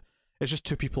it's just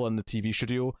two people in the TV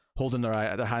studio holding their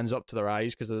hands up to their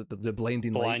eyes because of the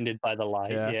blinding light. Blinded by the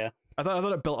light. Yeah. I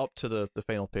thought it built up to the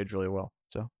final page really well.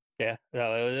 So yeah,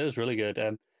 no, it was really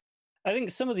good. I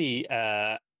think some of the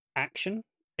action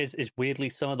is weirdly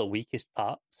some of the weakest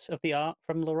parts of the art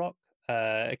from LaRock.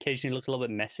 Occasionally looks a little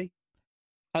bit messy.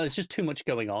 There's just too much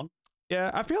going on.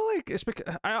 Yeah, I feel like it's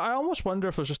because I almost wonder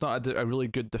if there's just not a really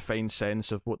good defined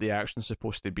sense of what the action's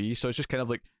supposed to be. So it's just kind of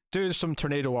like do some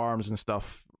tornado arms and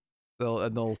stuff.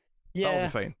 That'll be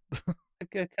fine. It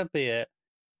could be it.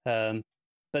 But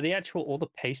all the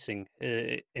pacing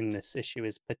in this issue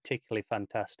is particularly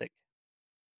fantastic.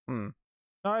 No,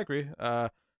 I agree. I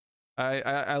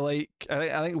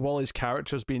think Wally's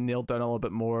character's been nailed down a little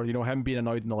bit more. Him being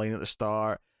annoyed in the line at the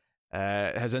start,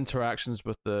 his interactions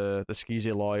with the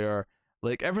skeezy lawyer,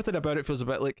 like everything about it feels a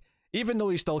bit like, even though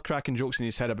he's still cracking jokes in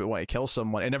his head about wanting to kill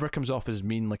someone, it never comes off as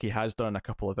mean like he has done a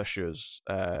couple of issues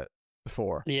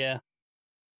before. Yeah,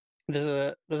 there's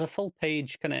a full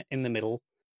page kind of in the middle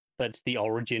that's the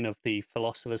origin of the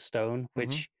Philosopher's Stone,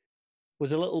 which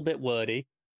was a little bit wordy.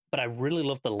 But I really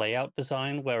love the layout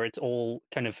design where it's all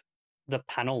kind of the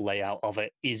panel layout of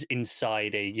it is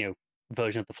inside a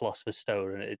version of the Philosopher's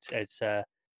Stone, and it's a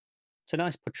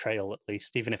nice portrayal, at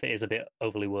least, even if it is a bit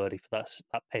overly wordy for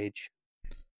that page.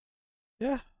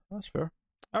 Yeah, that's fair.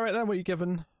 All right, then, what are you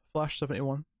giving Flash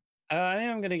 71? I think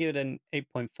I'm going to give it an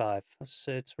 8.5.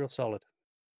 It's real solid.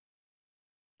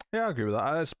 Yeah, I agree with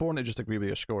that. It's boring to just agree with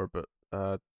your score, but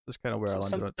that's kind of where I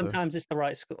landed. Sometimes it's the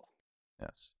right score.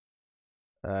 Yes.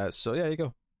 So yeah, you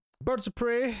go. Birds of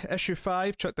Prey, issue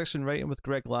 5, Chuck Dixon writing with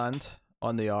Greg Land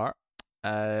on the art.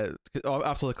 After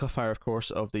the cliffhanger, of course,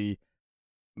 of the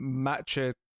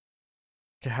Machakahata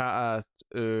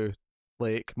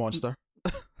Lake monster.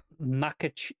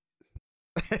 Makachitahu.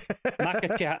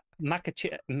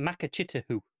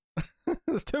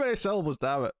 There's too many syllables,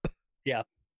 damn it. Yeah.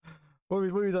 What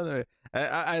have we done anyway?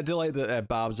 I do like that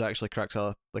Babs actually cracks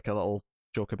a little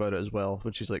joke about it as well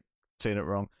when she's like saying it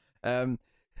wrong.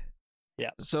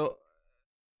 Yeah. So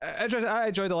I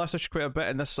enjoyed the last issue quite a bit,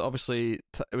 and this obviously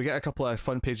we get a couple of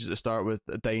fun pages to start with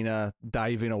Dinah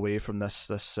diving away from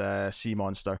this sea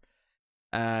monster,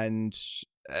 and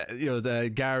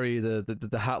the Gary,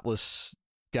 the hapless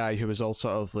guy who was all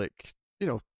sort of like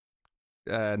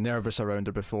nervous around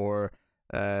her before,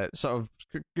 sort of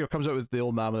comes out with the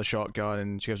old man with a shotgun,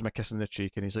 and she gives him a kiss on the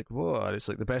cheek, and he's like, whoa, and it's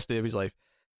like the best day of his life.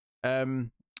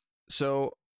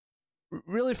 So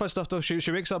really fun stuff though.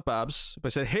 She wakes up Babs by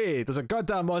saying, hey, there's a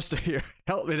goddamn monster here,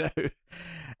 help me now.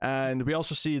 And we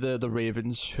also see the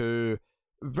Ravens, who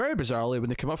very bizarrely, when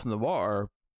they come up from the water,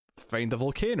 find a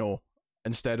volcano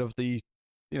instead of the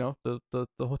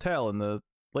hotel and the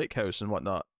lake house and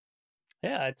whatnot.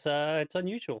 Yeah, it's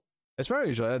unusual. It's very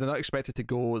unusual. They're not expected to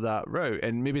go that route,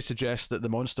 and maybe suggest that the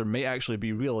monster may actually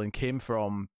be real and came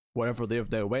from wherever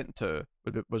they've now went to,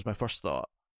 was my first thought.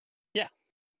 Yeah,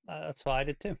 that's what I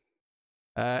did too.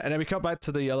 And then we cut back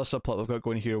to the other subplot we've got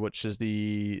going here, which is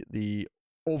the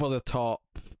over the top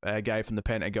guy from the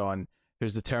Pentagon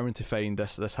who's determined to find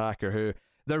this hacker. Who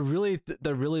they're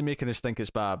really making us think it's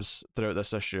Babs throughout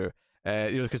this issue.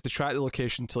 Because they track the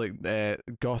location to like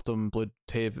Gotham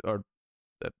Bloodhaven or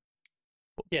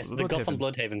yes, the Gotham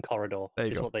Bloodhaven corridor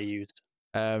is what they used.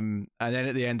 And then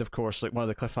at the end, of course, like one of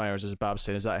the cliffhangers is Babs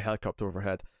saying, "Is that a helicopter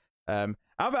overhead?" I've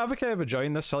kind of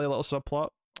enjoying this silly little subplot.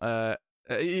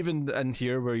 Even in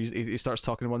here where he starts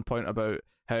talking at one point about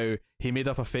how he made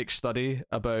up a fake study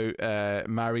about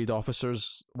married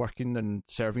officers working and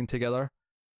serving together,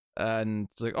 and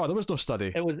it's like, oh, there was no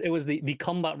study. It was the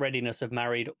combat readiness of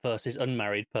married versus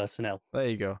unmarried personnel. There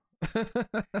you go.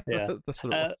 Yeah, that's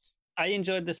what it was. I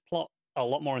enjoyed this plot a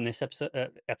lot more in this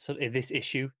this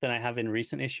issue than I have in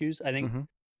recent issues. I think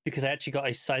because I actually got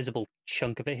a sizable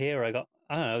chunk of it here. I don't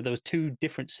know, there was 2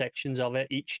 different sections of it,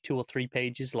 each 2 or 3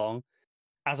 pages long.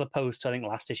 As opposed to, I think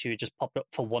last issue, it just popped up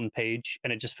for 1 page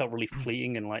and it just felt really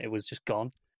fleeting and like it was just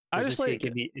gone. I just like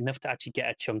give me enough to actually get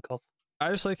a chunk of.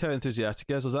 I just like how enthusiastic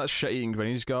he is. There's that shit-eating grin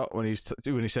he's got when he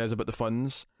says about the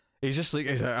funds. He's like,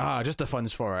 just the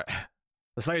funds for it.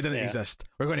 The site didn't exist.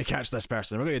 We're going to catch this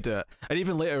person. We're going to do it. And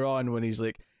even later on when he's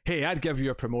like, hey, I'd give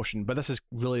you a promotion, but this is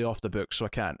really off the book, so I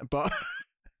can't. But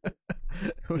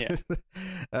yeah.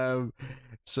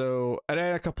 So, and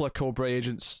then a couple of Cobra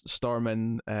agents storm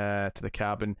in to the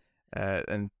cabin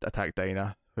and attack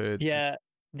Dinah. Yeah,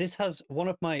 this has one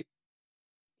of my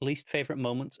least favorite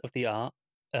moments of the art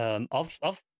of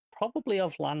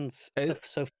Land's stuff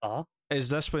so far. Is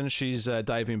this when she's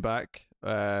diving back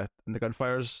and the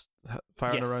gunfire's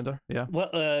firing around her? Yeah.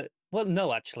 Well,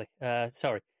 no, actually.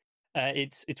 Sorry.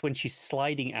 It's when she's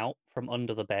sliding out from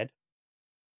under the bed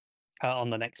on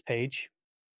the next page.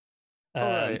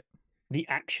 Right. The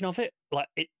action of it, like,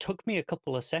 it took me a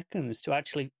couple of seconds to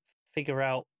actually figure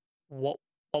out what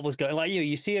was going. Like,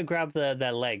 you see her grab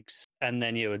their legs and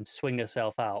then and swing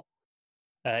herself out.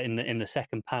 In the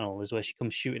second panel is where she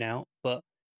comes shooting out, but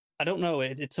I don't know.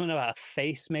 It's something about her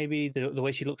face, maybe the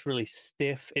way she looks really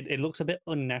stiff. It looks a bit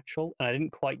unnatural, and I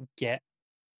didn't quite get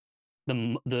the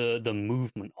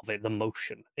movement of it, the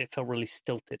motion. It felt really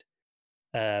stilted,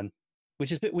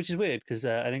 which is weird because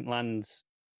I think Land's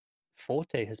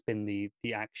forte has been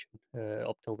the action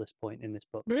up till this point in this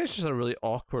book. Maybe it's just a really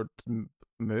awkward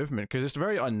movement because it's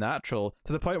very unnatural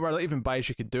to the point where I don't even buy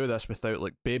she could do this without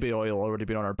like baby oil already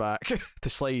being on her back to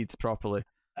slide properly.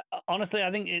 Honestly,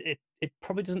 I think it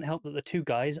probably doesn't help that the 2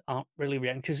 guys aren't really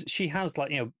reacting because she has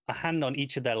like a hand on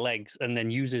each of their legs and then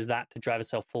uses that to drive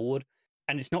herself forward,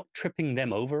 and it's not tripping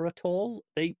them over at all.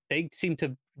 They seem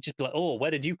to just be like, oh,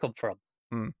 where did you come from?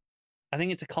 I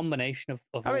think it's a combination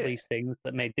of all these things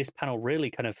that made this panel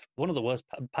really kind of one of the worst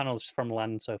panels from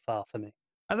Land so far for me.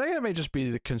 I think it might just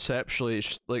be conceptually, it's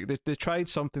just, like they tried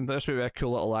something that's maybe a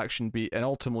cool little action beat, and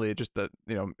ultimately just that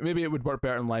maybe it would work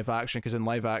better in live action because in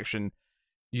live action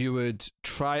you would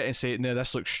try it and say, no,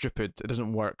 this looks stupid, it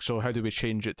doesn't work, so how do we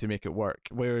change it to make it work?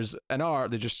 Whereas in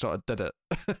art they just sort of did it,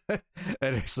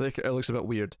 and it's like it looks a bit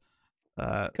weird.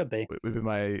 Could be would be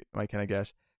my kind of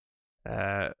guess.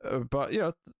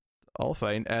 But all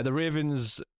fine. The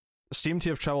Ravens seem to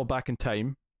have traveled back in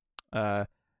time.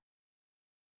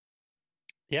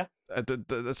 Yeah.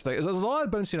 There's a lot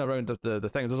of bouncing around the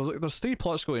things. There's 3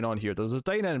 plots going on here. There's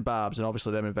Dinah and Babs, and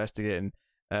obviously them investigating.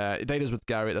 Dinah's with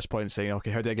Gary at this point saying,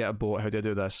 okay, how do I get a boat? How do I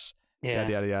do this? Yeah.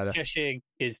 Yada, yada, yada. Cheshire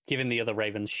is giving the other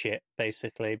Ravens shit,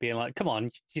 basically, being like, come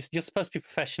on, you're supposed to be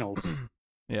professionals.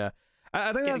 Yeah.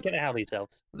 I think get it out of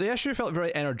yourselves. The issue felt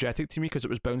very energetic to me because it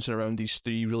was bouncing around these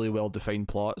 3 really well-defined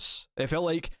plots. It felt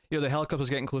like, the helicopter's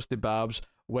getting close to Babs,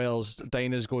 whilst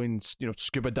Dinah's going,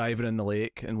 scuba diving in the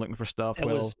lake and looking for stuff. It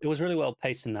was really well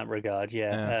paced in that regard,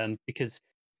 yeah. Because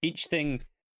each thing,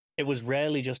 it was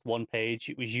rarely just one page.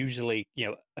 It was usually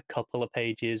a couple of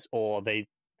pages, or they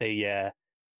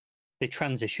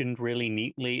transitioned really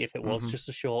neatly if it was just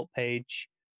a short page.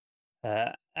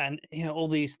 And all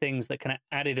these things that kind of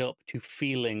added up to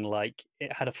feeling like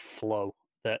it had a flow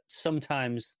that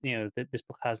sometimes that this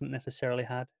book hasn't necessarily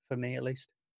had, for me at least.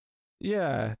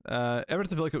 Yeah,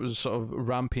 everything felt like it was sort of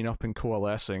ramping up and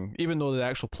coalescing, even though the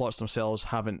actual plots themselves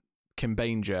haven't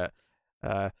combined yet.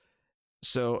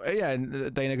 So yeah,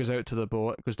 Dinah goes out to the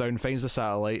boat, goes down, finds the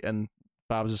satellite, and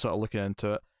Babs is sort of looking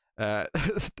into it.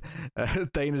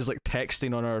 Dinah's like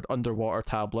texting on her underwater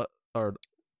tablet or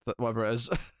whatever it is.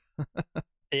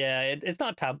 Yeah, it's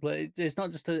not a tablet. It's not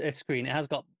just a screen. It has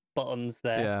got buttons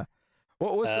there. Yeah.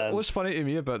 What's funny to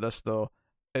me about this though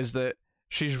is that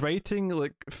she's writing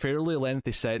like fairly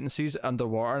lengthy sentences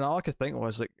underwater, and all I could think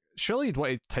was like, surely you'd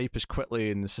want to type as quickly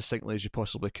and as succinctly as you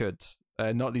possibly could,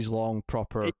 not these long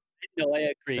proper. No,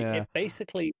 I agree. Yeah. It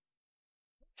basically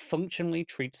functionally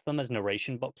treats them as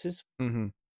narration boxes,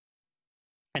 and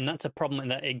that's a problem in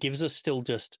that it gives us still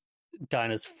just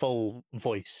Dinah's full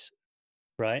voice,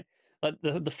 right? Like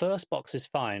the first box is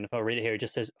fine. If I read it here, it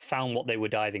just says found what they were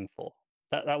diving for.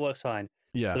 That works fine.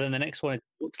 Yeah. But then the next one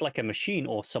looks like a machine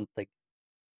or something.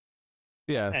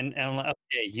 Yeah. And I'm like,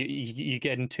 okay, you're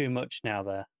getting too much now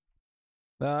there.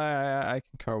 I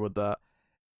concur with that.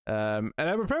 And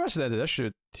I would pretty much the end of this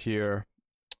shoot here,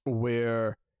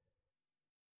 where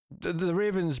the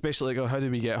Ravens basically go, how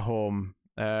do we get home?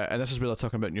 And this is where they're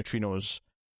talking about neutrinos,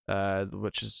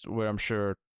 which is where I'm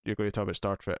sure you're going to talk about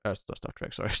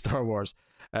Star Wars,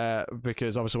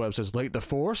 because obviously Webb says, like the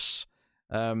Force.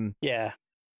 Yeah.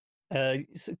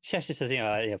 Cheshire says,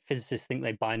 physicists think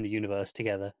they bind the universe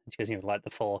together. She goes, like the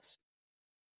Force.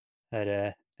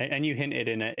 And you hinted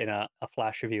in a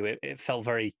Flash review, it felt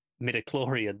very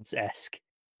midichlorians-esque.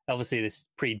 Obviously, this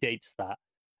predates that.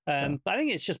 But I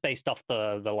think it's just based off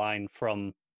the line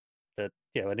from A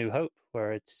New Hope,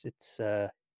 where it's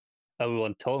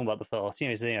Obi-Wan talking about the Force.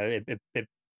 It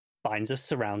binds us,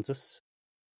 surrounds us.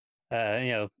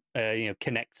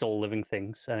 Connects all living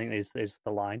things. I think is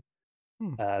the line.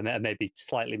 Maybe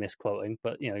slightly misquoting,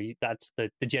 but that's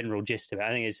the general gist of it. I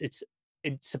think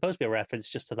it's supposed to be a reference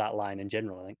just to that line in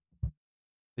general. I think.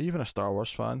 Are you even a Star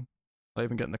Wars fan? Not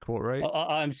even getting the quote right.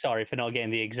 I'm sorry for not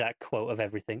getting the exact quote of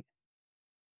everything.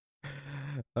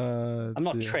 I'm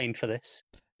not trained for this.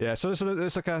 Yeah, so it's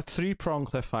like a 3-pronged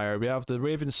cliffhanger. We have the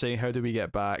Ravens saying, "How do we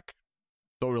get back?"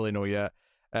 Don't really know yet.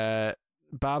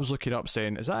 Babs looking up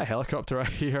saying, "Is that a helicopter I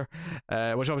hear?"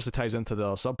 Which obviously ties into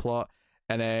the subplot.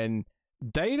 And then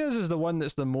Dinah's is the one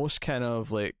that's the most kind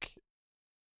of like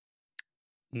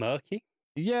murky.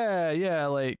 Yeah,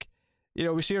 like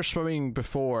we see her swimming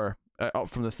before up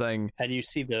from the thing, and you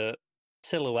see the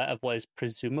silhouette of what is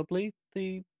presumably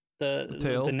the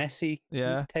tail. The Nessie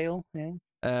tail. Yeah.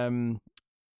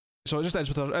 So it just ends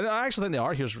with her, and I actually think the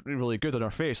art here is really good on her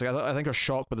face. Like I think her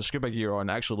shock with the scuba gear on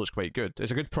actually looks quite good.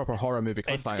 It's a good proper horror movie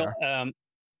cliffhanger. It's got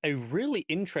a really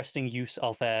interesting use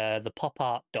of the pop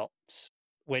art dots,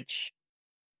 which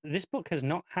this book has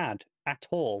not had at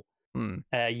all.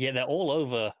 Yet they're all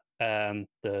over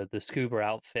the scuba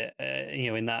outfit.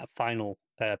 In that final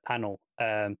panel,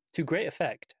 to great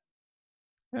effect.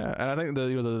 Yeah, and I think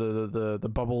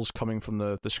the bubbles coming from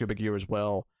the scuba gear as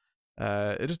well.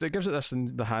 It gives it this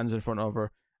in the hands in front of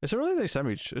her. It's a really nice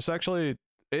image. It's actually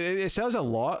it says a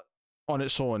lot on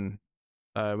its own,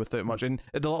 without much. And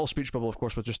the little speech bubble, of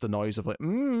course, with just the noise of like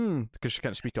because she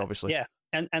can't speak, obviously. Yeah,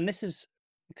 and this is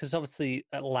because obviously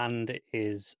Land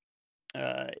is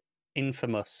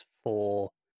infamous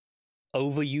for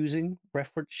overusing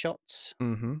reference shots.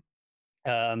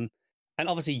 And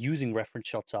obviously using reference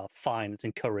shots are fine. It's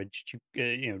encouraged,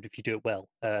 if you do it well.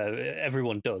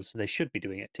 Everyone does. They should be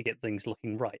doing it to get things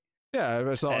looking right. Yeah,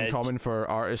 it's not uncommon for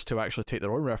artists to actually take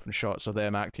their own reference shots of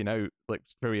them acting out like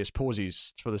various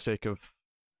poses for the sake of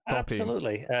copying.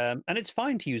 Absolutely. And it's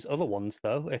fine to use other ones,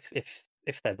 though, if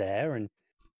they're there, and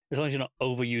as long as you're not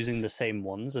overusing the same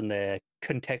ones and they're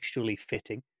contextually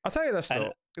fitting. I'll tell you this,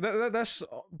 though. This,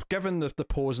 given the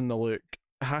pose and the look,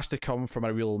 has to come from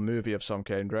a real movie of some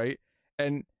kind, right?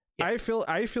 And yes.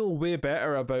 I feel way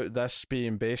better about this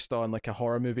being based on like a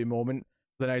horror movie moment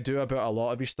than I do about a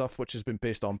lot of his stuff, which has been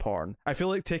based on porn. I feel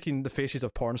like taking the faces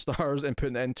of porn stars and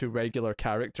putting it into regular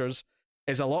characters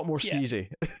is a lot more sleazy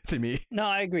to me. No,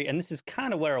 I agree. And this is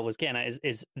kind of where I was getting at,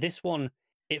 is this one,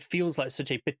 it feels like such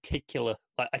a particular,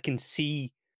 like I can see,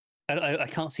 I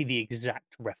can't see the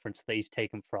exact reference that he's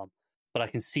taken from, but I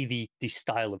can see the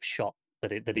style of shot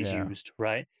that is used,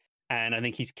 right? And I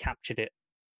think he's captured it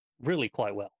really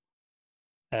quite well.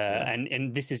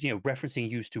 And this is, referencing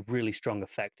use to really strong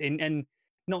effect. And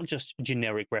not just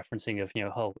generic referencing of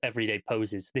everyday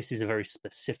poses. This is a very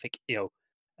specific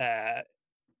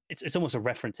it's almost a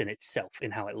reference in itself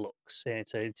in how it looks.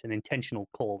 It's an intentional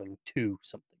calling to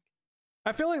something.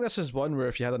 I feel like this is one where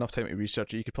if you had enough time to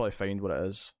research it, you could probably find what it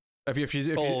is. If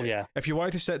you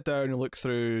wanted to sit down and look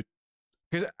through,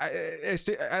 because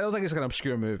I don't think it's like an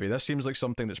obscure movie. This seems like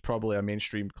something that's probably a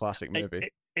mainstream classic movie.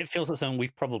 It feels like something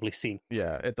we've probably seen.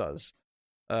 Yeah, it does.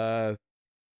 But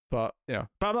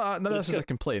none of this is a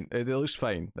complaint. It looks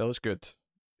fine. It looks good.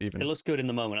 Even it looks good in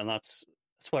the moment, and that's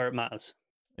where it matters.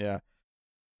 Yeah.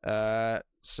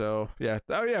 So yeah.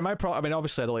 Oh yeah. I mean,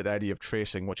 obviously, I don't like the idea of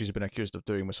tracing, which he's been accused of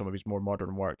doing with some of his more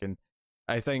modern work, and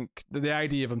I think the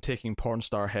idea of him taking porn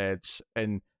star heads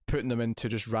and putting them into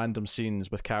just random scenes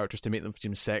with characters to make them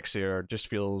seem sexier just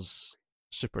feels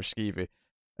super skeevy.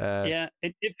 Yeah,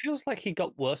 it feels like he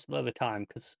got worse over time,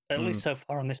 because at least so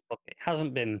far on this book, it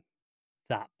hasn't been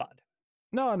that bad.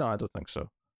 No, I don't think so.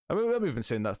 I mean, we've been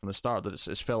saying that from the start, that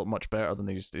it's felt much better than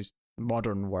his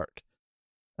modern work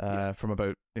from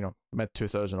about mid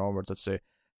 2000 onwards, I'd say.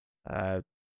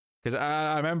 Because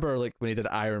I remember like when he did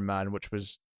Iron Man, which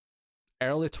was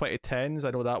early 2010s.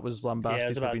 I know that was lambasted. Yeah, it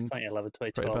was about 2011,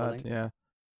 2012. Bad, I think. Yeah,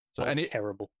 so that was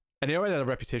terrible. And he already had a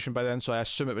reputation by then, so I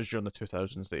assume it was during the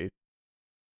 2000s that he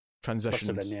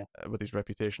transitioned with his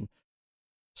reputation.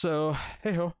 So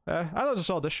hey ho, I thought it was a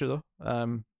solid issue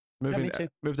though.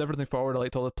 Moved everything forward. I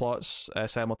liked all the plots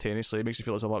simultaneously. It makes you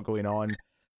feel there's a lot going on,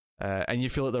 and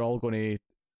you feel like they're all going to.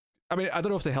 I mean, I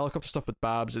don't know if the helicopter stuff with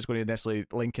Babs is going to necessarily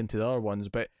link into the other ones,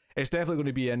 but it's definitely going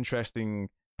to be an interesting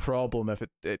problem if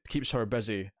it keeps her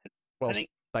busy whilst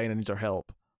Diana needs her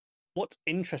help. What's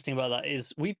interesting about that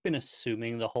is we've been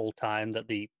assuming the whole time that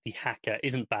the hacker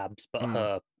isn't Babs, but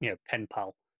her pen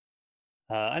pal.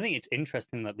 I think it's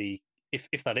interesting that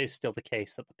if that is still the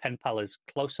case, that the pen pal is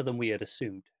closer than we had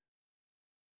assumed.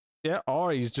 Yeah,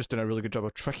 or he's just doing a really good job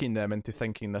of tricking them into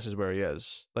thinking this is where he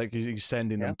is. Like he's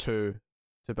sending them to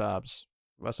Babs.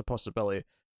 That's a possibility.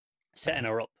 Setting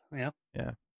her up, yeah.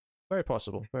 Yeah. Very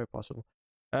possible, very possible.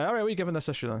 All right, what are you giving this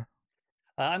issue then?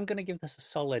 I'm going to give this a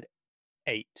solid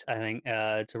 8, I think.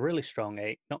 It's a really strong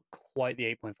 8, not quite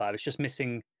the 8.5. It's just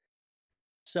missing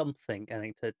something, I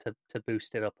think, to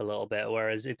boost it up a little bit,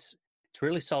 whereas it's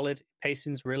really solid.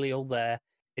 Pacing's really all there.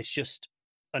 It's just,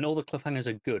 and all the cliffhangers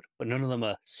are good, but none of them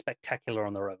are spectacular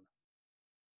on their own.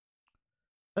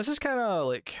 This is kind of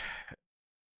like,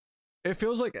 it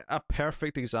feels like a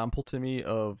perfect example to me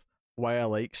of why I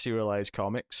like serialized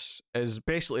comics. Is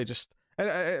basically just,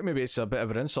 and maybe it's a bit of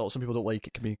an insult. Some people don't like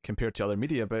it can be compared to other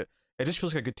media, but it just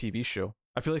feels like a good TV show.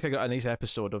 I feel like I got a nice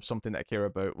episode of something that I care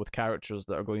about with characters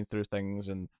that are going through things,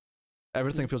 and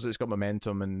everything feels like it's got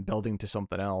momentum and building to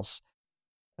something else.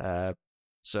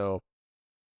 So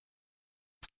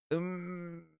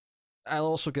I'll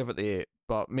also give it the 8,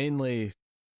 but mainly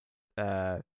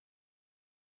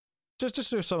just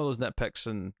through some of those nitpicks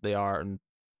and the art, and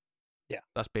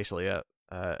that's basically it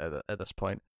at this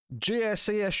point.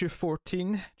 JSA issue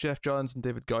 14, Jeff Johns and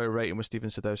David Goyer writing with Steven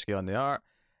Sadowski on the art.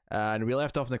 And we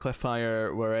left off in the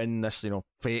cliffhanger. We're in this,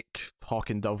 fake Hawk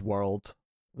and Dove world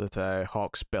that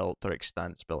Hawks built, or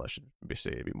Extants built, I should maybe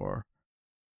say, to be more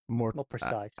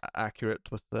precise,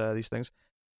 accurate with these things.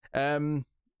 And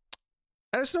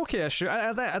it's an okay issue.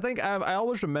 I think I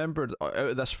always remembered out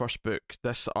of this first book,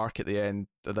 this arc at the end,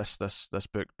 this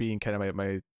book being kind of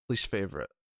my least favorite.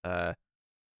 But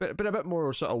a bit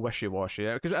more sort of wishy-washy.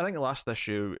 Because I think the last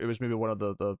issue, it was maybe one of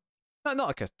the not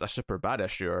like a super bad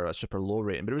issue or a super low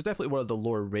rating, but it was definitely one of the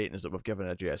lower ratings that we've given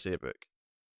a GSA book.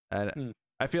 And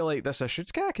I feel like this issue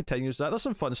kind of continues that. There's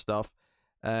some fun stuff.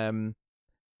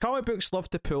 Comic books love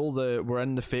to pull we're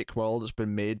in the fake world that's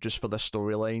been made just for this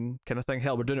storyline kind of thing.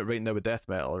 Hell, we're doing it right now with Death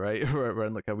Metal, right? We're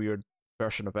in like a weird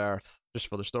version of Earth just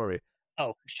for the story.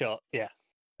 Oh, sure, yeah.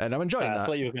 And I'm enjoying that. I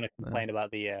thought you were going to complain about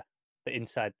the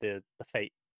inside the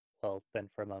Fate world then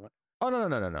for a moment. Oh no!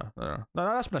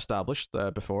 That's been established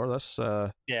before this.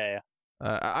 That's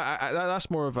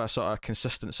more of a sort of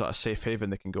consistent sort of safe haven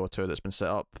they can go to that's been set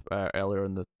up earlier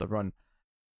in the run.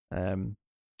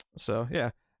 So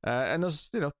yeah, and there's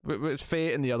with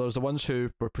Fate and the others, the ones who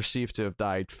were perceived to have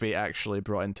died, Fate actually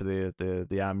brought into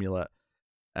the amulet,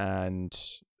 and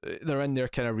they're in there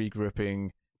kind of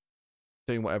regrouping,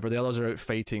 doing whatever. The others are out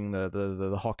fighting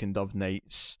the Hawk and Dove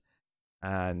Knights,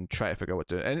 and try to figure out what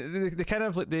to do. And they kind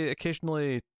of like, they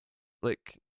occasionally,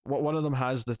 like, one of them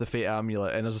has the Fate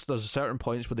amulet, and there's certain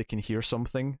points where they can hear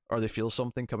something or they feel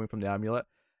something coming from the amulet.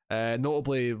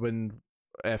 Notably when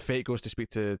Fate goes to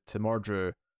speak to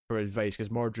Mordru for advice, because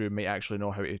Mordru may actually know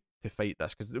how to fight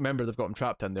this. Because remember, they've got him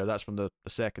trapped in there. That's from the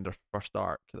second or first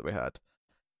arc that we had.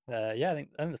 I think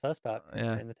the first arc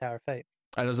in the Tower of Fate.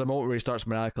 And there's a moment where he starts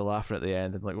maniacally laughing at the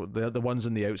end, and like the ones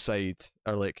on the outside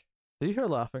are like, "Do you hear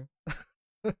laughing?"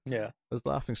 Yeah. I was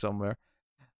laughing somewhere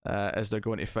as they're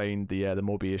going to find the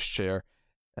Mobius chair.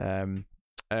 And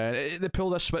they pull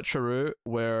this switcheroo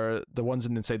where the ones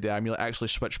inside the amulet actually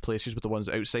switch places with the ones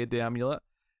outside the amulet,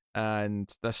 and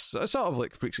this sort of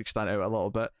like freaks Extant out a little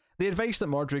bit. The advice that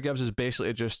Mordred gives is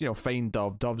basically just, find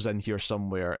Dove. Dove's in here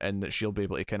somewhere, and that she'll be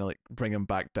able to kind of like bring him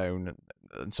back down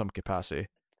in some capacity.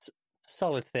 It's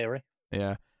solid theory.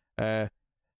 Yeah.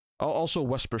 Also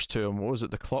whispers to him, what was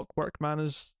it? The Clockwork Man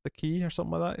is the key or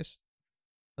something like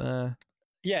that.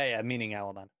 Yeah, meaning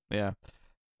Owlman. Yeah.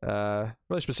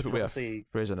 Really specific way of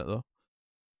phrasing it though.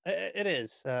 It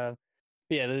is. Yeah,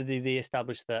 they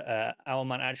established that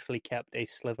Owlman actually kept a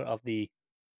sliver of the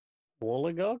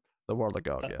Warlagog. The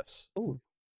Warlagog, yes. Oh,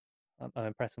 I'm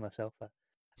impressing myself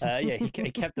there. Yeah, he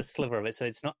kept a sliver of it, so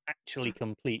it's not actually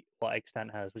complete what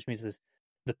Extant has, which means there's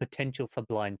the potential for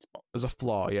blind spots. There's a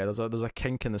flaw, yeah. There's a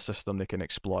kink in the system they can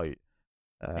exploit,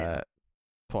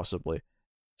 possibly.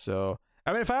 So,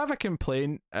 I mean, if I have a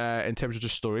complaint in terms of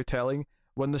just storytelling,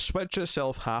 when the switch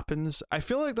itself happens, I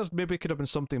feel like there's maybe could have been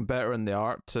something better in the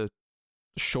art to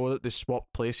show that they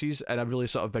swapped places in a really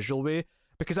sort of visual way,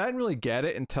 because I didn't really get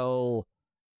it until,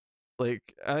 like,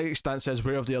 I think Stan says,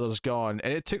 "Where have the others gone?"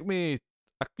 And it took me,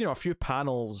 a few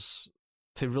panels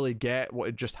to really get what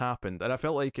had just happened, and I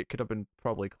felt like it could have been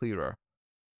probably clearer.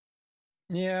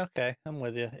 Yeah, okay, I'm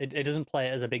with you. It doesn't play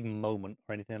it as a big moment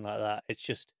or anything like that. It's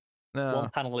just one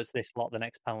panel it's this lot, the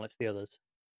next panel it's the others.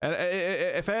 And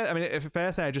if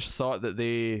anything, I just thought that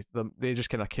they just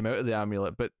kind of came out of the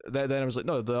amulet, but then I was like,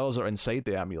 no, the others are inside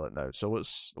the amulet now. So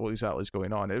what exactly is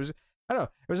going on? It was, I don't know,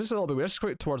 it was just a little bit weird. It's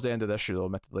quite towards the end of the issue, though,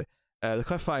 admittedly. The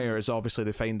cliffhanger is obviously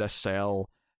they find this cell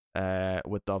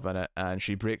with Dove in it, and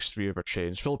she breaks 3 of her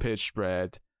chains, full page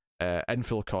spread, in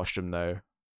full costume now,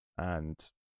 and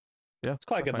yeah, it's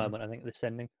quite a good moment, I think, this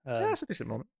ending. Yeah, it's a decent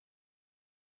moment.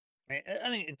 I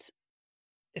think it's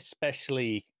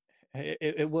especially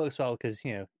it works well because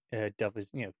Dove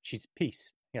is she's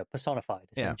peace, personified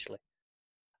essentially,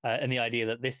 and the idea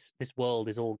that this world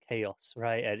is all chaos,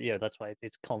 right? And that's why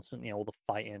it's constantly all the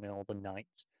fighting and all the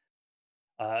knights.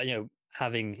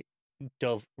 Having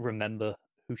Dove remember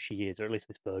who she is, or at least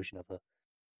this version of her,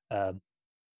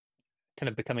 kind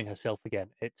of becoming herself again.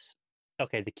 It's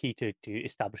okay. The key to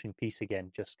establishing peace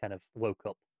again just kind of woke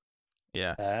up.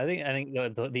 Yeah, I think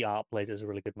the art plays as a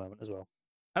really good moment as well.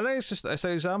 I think it's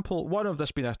an example, one of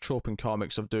this being a trope in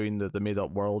comics of doing the made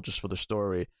up world just for the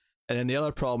story, and then the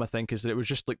other problem I think is that it was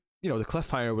just like the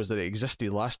cliffhanger was that it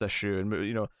existed last issue,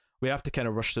 and we have to kind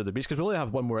of rush through the beats because we only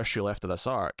have one more issue left of this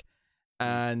arc,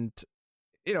 and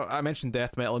I mentioned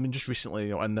Death Metal. I mean, just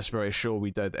recently, in this very show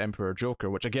we did Emperor Joker,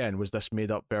 which again was this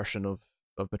made up version of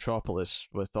Metropolis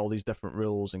with all these different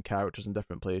rules and characters in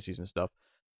different places and stuff.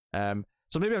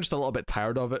 So maybe I'm just a little bit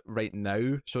tired of it right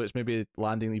now, so it's maybe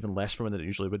landing even less for me than it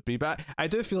usually would be. But I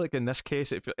do feel like in this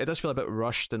case, it does feel a bit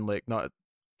rushed and like not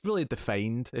really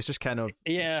defined. It's just kind of...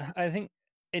 Yeah, I think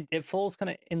it falls kind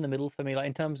of in the middle for me, like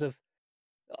in terms of,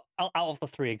 out of the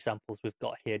 3 examples we've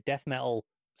got here, Death Metal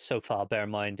so far, bear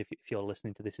in mind, if you're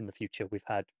listening to this in the future, we've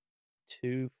had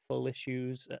 2 full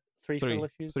issues, 3 full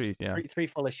issues? 3, yeah. 3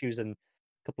 full issues and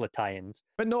a couple of tie-ins.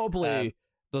 But notably,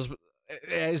 it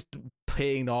is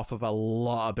paying off of a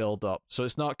lot of build-up, so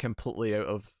it's not completely out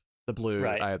of the blue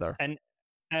either. And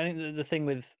I think the thing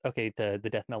with the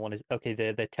Death Metal one is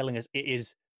they're telling us it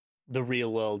is the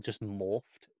real world just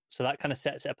morphed, so that kind of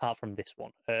sets it apart from this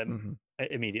one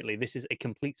immediately. This is a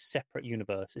complete separate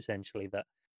universe essentially that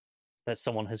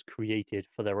someone has created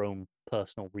for their own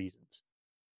personal reasons,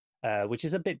 which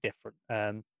is a bit different.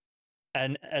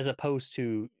 And as opposed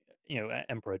to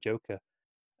Emperor Joker,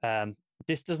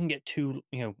 this doesn't get too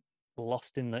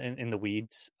lost in the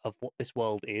weeds of what this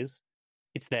world is.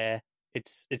 It's there.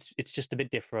 It's just a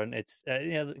bit different. It's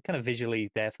kind of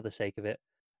visually there for the sake of it,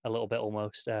 a little bit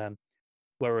almost.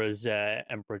 Whereas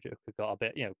Emperor Joker got a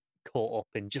bit caught up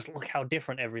in just look how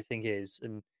different everything is,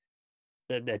 and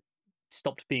that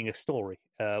stopped being a story.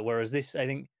 Whereas this, I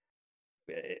think,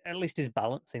 at least is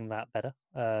balancing that better.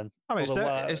 I mean,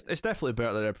 it's definitely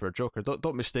better than Emperor Joker.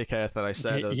 Don't mistake anything I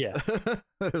said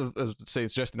as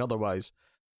suggesting otherwise.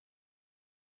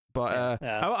 But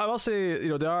I will say,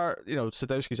 the art,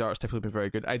 Sadowski's art's typically been very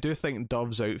good. I do think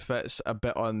Dove's outfit's a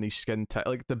bit on the skin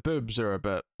like the boobs are a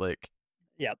bit like,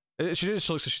 she just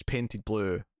looks like she's painted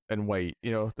blue and white.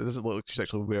 It doesn't look like she's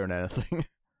actually wearing anything.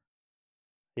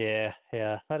 Yeah,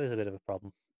 that is a bit of a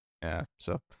problem. Yeah,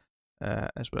 so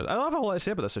that's weird. I don't have a whole lot to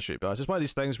say about this issue, but it's just one of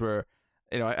these things where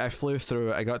I flew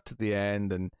through it, I got to the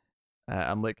end, and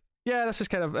I'm like, Yeah, this is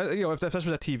kind of if this was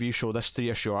a TV show, this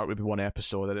 3-issue arc would be one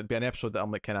episode, and it'd be an episode that I'm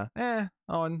like kind of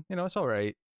on. It's all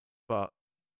right, but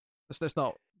it's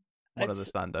not one of the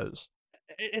standouts.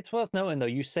 It's worth noting though.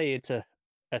 You say it's a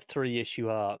 3-issue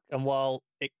arc, and while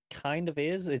it kind of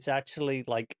is, it's actually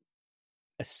like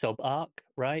a sub arc,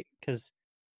 right? Because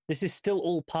this is still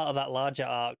all part of that larger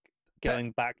arc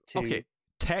going back to. Okay,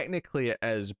 technically it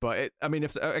is, but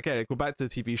if again, go back to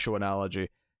the TV show analogy,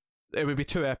 it would be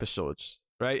 2 episodes.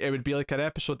 Right, it would be like an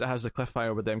episode that has the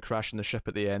cliffhanger with them crashing the ship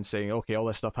at the end, saying, "Okay, all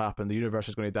this stuff happened. The universe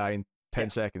is going to die in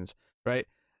 10 seconds." Right.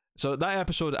 So that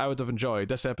episode I would have enjoyed.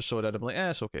 This episode I'd have been like,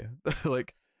 it's okay.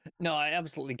 Like, no, I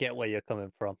absolutely get where you're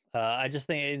coming from. I just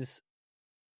think it is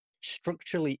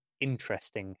structurally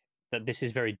interesting that this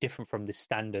is very different from the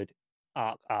standard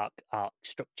arc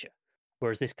structure.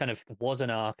 Whereas this kind of was an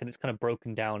arc, and it's kind of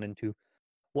broken down into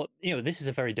what this is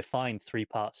a very defined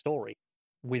 3-part story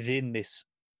within this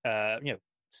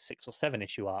 6 or 7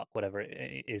 issue arc, whatever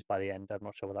it is by the end. I'm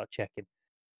not sure without checking.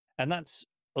 And that's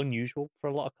unusual for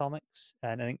a lot of comics.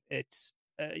 And I think it's,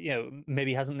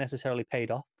 maybe hasn't necessarily paid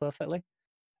off perfectly.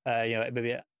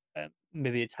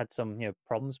 Maybe it's had some,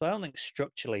 problems, but I don't think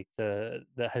structurally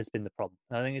that has been the problem.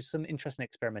 I think there's some interesting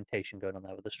experimentation going on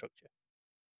there with the structure.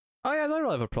 Oh yeah, I don't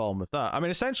really have a problem with that. I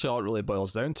mean, essentially all it really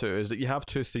boils down to is that you have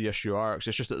 2 3-issue arcs.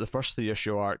 It's just that the first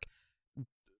 3-issue arc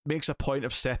makes a point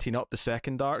of setting up the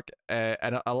second arc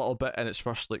and a little bit in its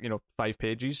first 5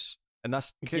 pages, and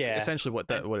that's essentially what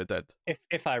it did.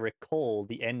 If I recall,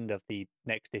 the end of the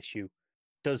next issue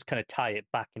does kind of tie it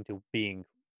back into being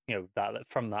that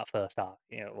from that first arc,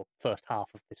 or first half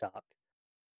of this arc,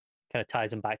 kind of ties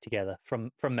them back together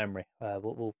from memory.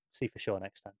 We'll see for sure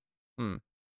next time.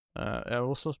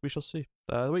 We shall see.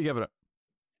 What are you giving it?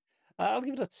 I'll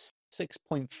give it a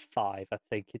 6.5. I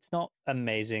think it's not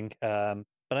amazing.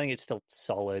 But I think it's still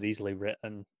solid, easily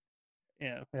written.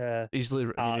 Easily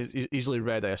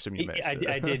read. I assume you meant.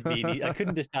 I did mean. I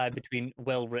couldn't decide between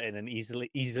well written and easily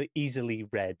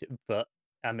read, but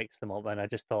I mixed them up, and I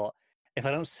just thought, if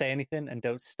I don't say anything and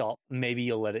don't stop, maybe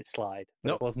you'll let it slide.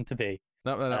 But It wasn't to be.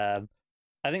 No.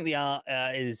 I think the art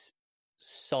is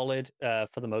solid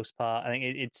for the most part. I think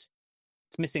it's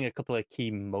missing a couple of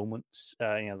key moments,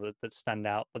 that stand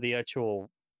out, but the actual,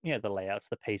 the layouts,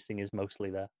 the pacing is mostly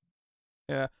there.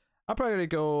 Yeah, I'm probably gonna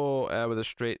go with a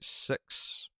straight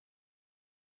 6.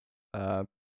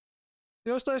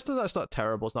 It's not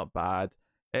terrible. It's not bad.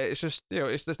 It's just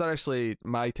it's not actually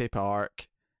my type of arc.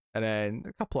 And then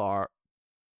a couple of art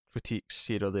critiques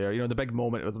here or there. The big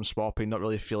moment with them swapping, not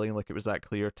really feeling like it was that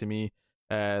clear to me.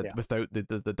 Without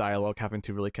the dialogue having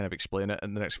to really kind of explain it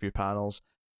in the next few panels,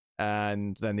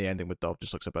 and then the ending with Dove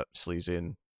just looks a bit sleazy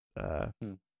and not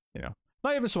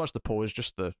even so much the pose,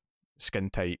 just the skin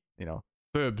tight,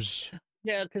 boobs.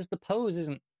 Yeah, because the pose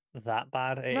isn't that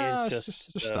bad.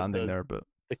 It's just standing there, but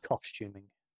the costuming.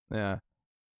 Yeah,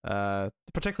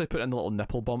 particularly put in the little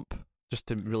nipple bump just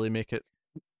to really make it.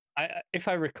 If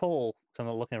I recall, because I'm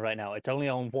not looking right now, it's only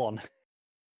on one.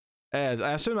 I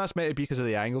assume that's meant to be because of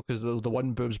the angle, because the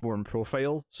one boob's more in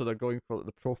profile, so they're going for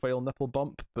the profile nipple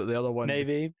bump, but the other one...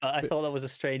 Maybe, but I thought that was a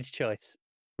strange choice.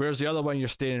 Whereas the other one, you're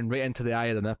staring right into the eye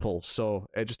of the nipple, so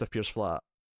it just appears flat.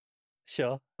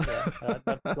 Sure, yeah,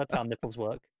 that's how nipples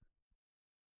work.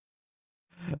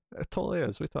 It totally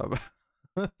is, we talk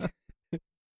about.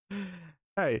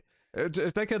 Hey,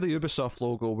 think of the Ubisoft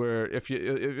logo, where if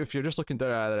you're just looking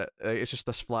down at it, it's just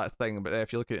this flat thing, but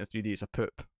if you look at it in 3D, it's a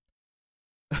poop.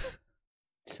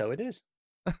 So it is.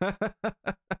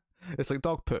 It's like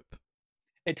dog poop.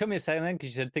 It took me a second then, because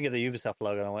you said think of the Ubisoft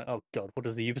logo, and I went, oh god, what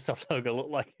does the Ubisoft logo look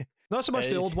like? Not so much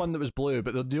the old one that was blue,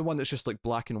 but the new one that's just like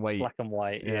black and white. Black and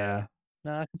white, yeah.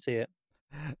 No, I can see it.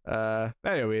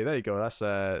 Anyway, there you go. That's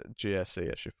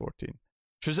GSA issue 14.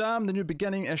 Shazam, The New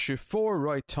Beginning, issue 4,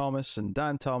 Roy Thomas and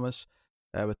Dan Thomas,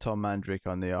 with Tom Mandrake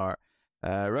on the art.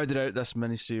 Rounded out this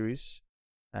miniseries.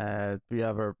 We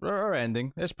have our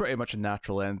ending. It's pretty much a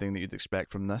natural ending that you'd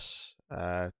expect from this,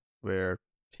 where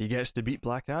he gets to beat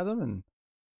Black Adam,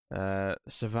 and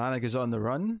Savannah goes on the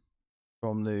run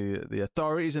from the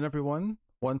authorities and everyone,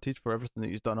 wanted for everything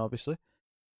that he's done, obviously.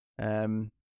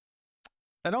 And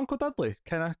Uncle Dudley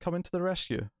kind of coming to the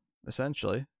rescue,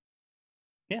 essentially.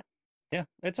 Yeah.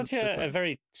 It's actually a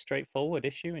very straightforward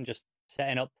issue, and just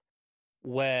setting up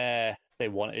where they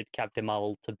wanted Captain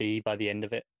Marvel to be by the end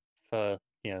of it for,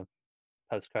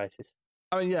 post-crisis.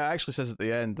 I mean, yeah, it actually says at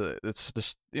the end that it's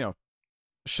just,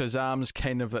 Shazam's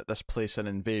kind of at this place in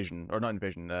Invasion, or not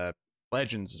Invasion,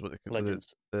 Legends is what the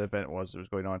event was that was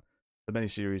going on, the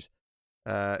miniseries.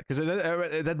 Because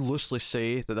it did loosely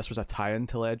say that this was a tie-in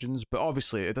to Legends, but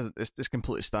obviously it doesn't. It's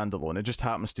completely standalone. It just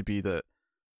happens to be that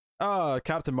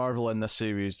Captain Marvel in this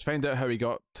series. Find out how he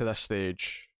got to this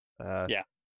stage. Yeah.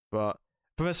 But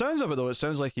from the sounds of it, though, it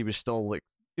sounds like he was still like,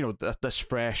 this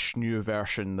fresh new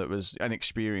version that was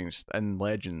inexperienced in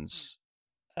Legends.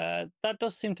 That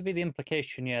does seem to be the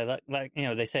implication. Yeah, that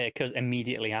they say it occurs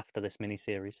immediately after this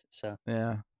miniseries. So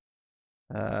yeah.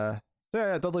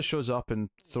 Dudley shows up and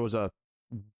throws a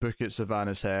book at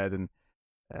Savannah's head,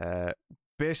 and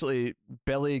basically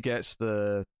Billy gets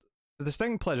the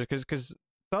distinct pleasure because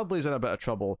Dudley's in a bit of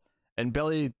trouble, and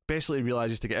Billy basically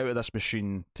realizes to get out of this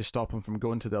machine to stop him from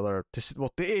going to the other. To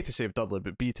save Dudley,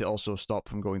 but B, to also stop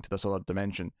from going to this other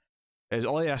dimension. Is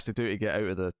all he has to do to get out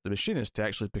of the machine is to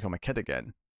actually become a kid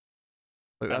again.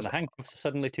 Like, and the handcuffs are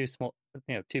suddenly too small,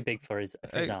 too big for his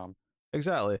arm.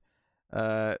 Exactly.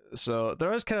 So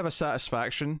there is kind of a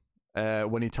satisfaction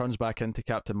when he turns back into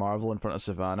Captain Marvel in front of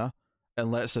Savannah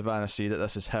and lets Savannah see that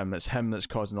this is him. It's him that's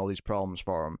causing all these problems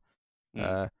for him.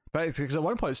 But because at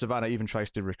one point Savannah even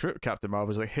tries to recruit Captain Marvel.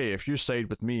 He's like, hey, if you side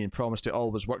with me and promise to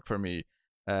always work for me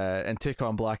and take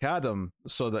on Black Adam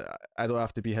so that I don't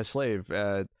have to be his slave,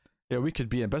 we could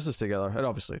be in business together. And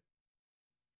obviously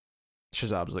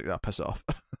Shazam's like, that, piss off.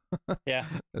 Yeah.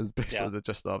 It's basically the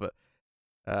gist of it.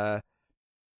 But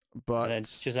and then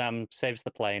Shazam saves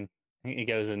the plane. He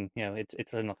goes and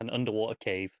it's in like an underwater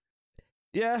cave.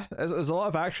 Yeah, there's a lot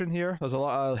of action here. There's a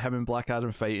lot of him and Black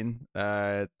Adam fighting,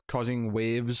 causing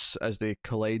waves as they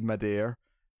collide midair.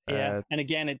 Yeah, and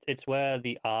again, it's where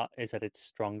the art is at its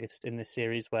strongest in this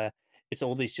series, where it's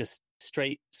all these just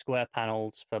straight square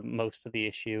panels for most of the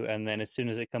issue, and then as soon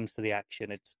as it comes to the action,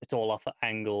 it's all off at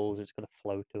angles. It's got a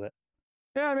flow to it.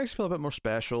 Yeah, it makes it feel a bit more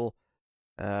special.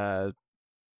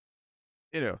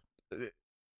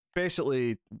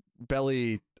 Basically,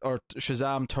 Billy or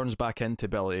Shazam turns back into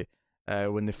Billy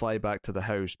when they fly back to the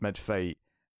house mid-fight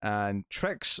and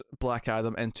tricks Black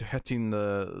Adam into hitting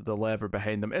the lever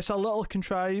behind him. It's a little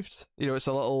contrived. It's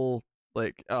a little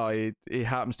like, he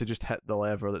happens to just hit the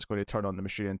lever that's going to turn on the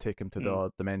machine and take him to the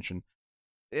other dimension.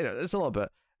 It's a little bit.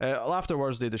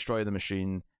 Afterwards, they destroy the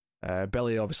machine.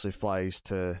 Billy obviously flies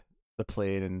to the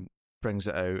plane and brings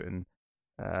it out, and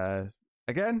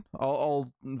again,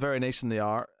 all very nice in the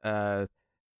art. I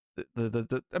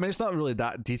mean, it's not really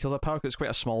that detailed a power. It's quite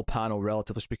a small panel,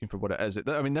 relatively speaking, for what it is.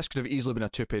 This could have easily been a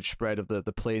 2-page spread of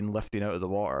the plane lifting out of the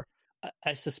water.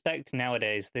 I suspect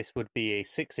nowadays this would be a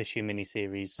 6-issue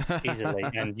miniseries easily,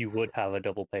 and you would have a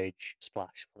double-page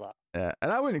splash for that. Yeah,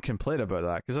 and I wouldn't complain about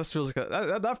that because this feels like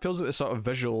that feels like the sort of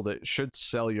visual that should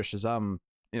sell your Shazam,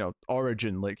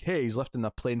 origin. Like, hey, he's lifting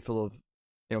a plane full of,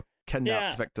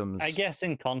 kidnapped victims. I guess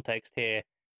in context here,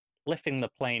 lifting the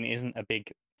plane isn't a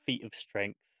big feat of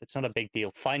strength. It's not a big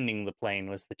deal. Finding the plane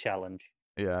was the challenge.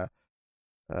 Yeah.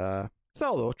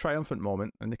 Still though, triumphant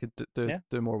moment, and they could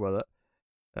do more with it.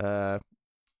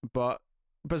 But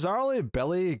bizarrely,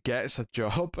 Billy gets a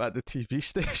job at the TV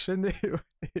station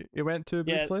he went to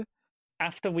briefly.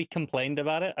 After we complained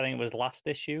about it, I think it was last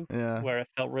issue, where it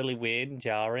felt really weird and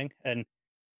jarring. And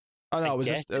it was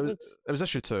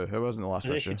issue 2. It wasn't the last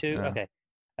issue. Issue 2? Yeah. Okay.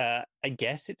 I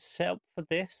guess it's set up for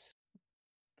this,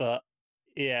 but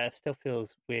yeah, it still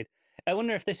feels weird. I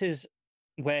wonder if this is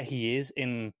where he is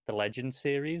in the Legends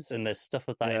series, and there's stuff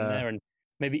of that in there, and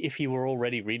maybe if you were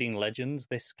already reading Legends,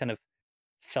 this kind of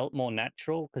felt more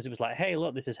natural because it was like, hey,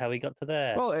 look, this is how he got to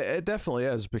there. Well, it definitely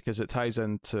is because it ties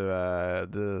into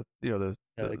the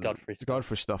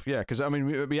Godfrey stuff. Yeah, because I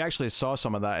mean, we actually saw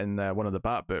some of that in one of the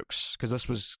Bat books because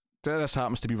this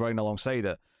happens to be running alongside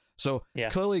it. So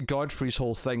clearly, Godfrey's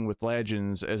whole thing with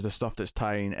Legends is the stuff that's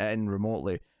tying it in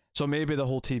remotely. So maybe the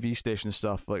whole TV station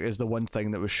stuff is the one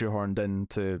thing that was shoehorned in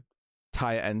to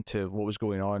tie it into what was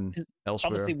going on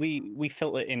elsewhere. Obviously, we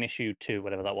felt it in issue 2,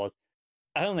 whatever that was.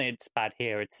 I don't think it's bad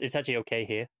here. It's actually okay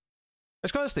here.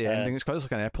 It's because it's the ending. It's because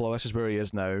it's like an epilogue. This is where he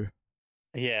is now.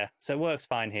 Yeah, so it works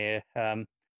fine here. And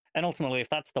ultimately, if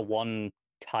that's the one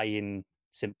tie-in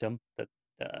symptom, that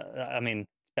I mean, it's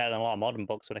better than a lot of modern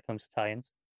books when it comes to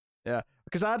tie-ins. Yeah,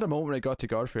 because I had a moment when I got to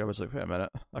Godfrey, I was like, wait a minute,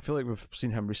 I feel like we've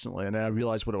seen him recently, and then I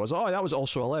realised what it was. Oh, that was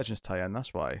also a Legends tie-in,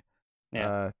 that's why.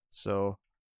 Yeah.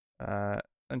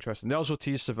 Interesting. They also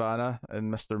tease Savannah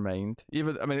and Mr. Mind.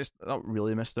 It's not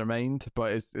really Mr. Mind,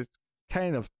 but it's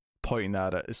kind of pointing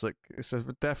at it. It's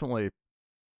definitely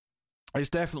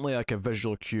like a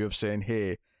visual cue of saying,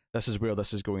 hey, this is where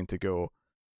this is going to go.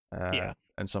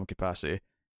 In some capacity.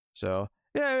 So,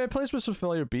 yeah, it plays with some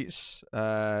familiar beats,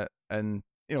 and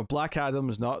Black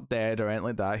Adam's not dead or anything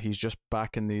like that. He's just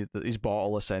back in his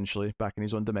bottle, essentially, back in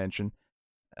his own dimension.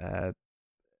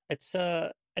 It's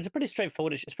a pretty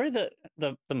straightforward issue. It's probably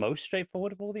the most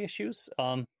straightforward of all the issues.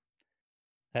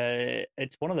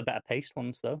 It's one of the better paced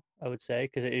ones, though, I would say,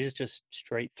 because it is just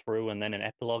straight through and then an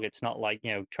epilogue. It's not like,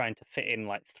 trying to fit in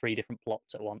like 3 different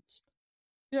plots at once.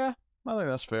 Yeah, I think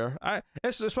that's fair.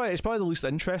 It's probably the least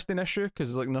interesting issue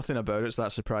because like nothing about it's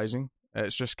that surprising.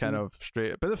 It's just kind of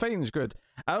straight, but the fighting is good.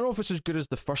 I don't know if it's as good as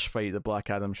the first fight that Black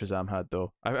Adam Shazam had,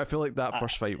 though. I feel like that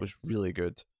first fight was really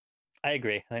good. I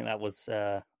agree. I think that was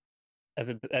a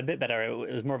bit better.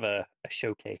 It was more of a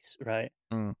showcase, right?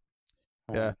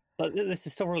 Yeah. But this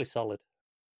is still really solid.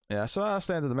 Yeah, so that's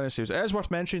the end of the miniseries. It is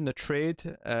worth mentioning the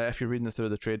trade, if you're reading it through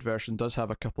the trade version, does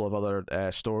have a couple of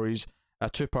other stories. A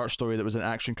 2-part story that was in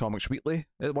Action Comics Weekly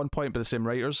at one point by the same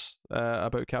writers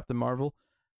about Captain Marvel,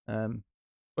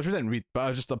 which we didn't read, but I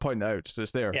was just pointing it out.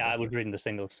 It's there. Yeah, I was reading the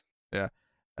singles. Yeah.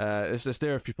 It's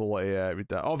there if people want to read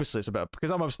that. Obviously, it's a bit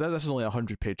because this is only a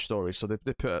 100-page story, so they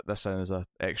put this in as an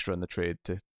extra in the trade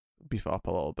to beef it up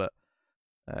a little bit,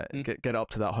 get it up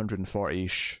to that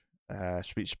 140-ish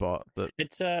sweet spot. That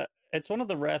it's one of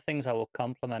the rare things I will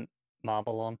compliment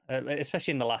Marvel on,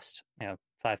 especially in the last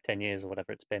 5-10 years or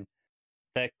whatever it's been.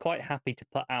 They're quite happy to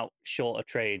put out shorter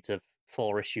trades of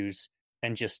 4 issues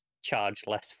and just charge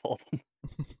less for them.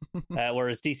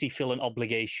 Whereas DC feel an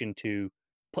obligation to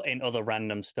put in other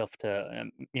random stuff to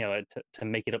to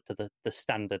make it up to the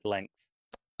standard length.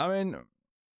 I mean,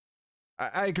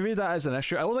 I agree that is an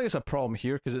issue. I don't think it's a problem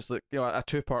here because it's like a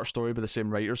 2-part story by the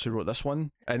same writers who wrote this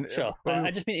one. And sure,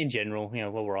 I just mean in general,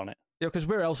 while we're on it. Yeah, because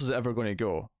where else is it ever going to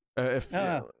go?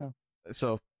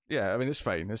 So yeah, I mean it's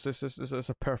fine. It's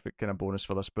a perfect kind of bonus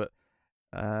for this, but.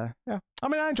 Yeah, I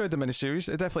mean, I enjoyed the miniseries.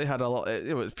 It definitely had a lot.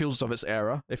 It feels of its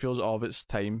era. It feels of its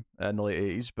time in the late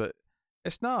 80s, but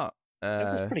it's not.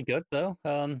 It was pretty good though.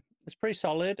 It's pretty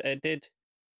solid. It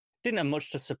didn't have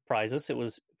much to surprise us. It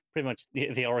was pretty much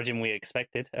the origin we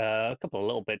expected. A couple of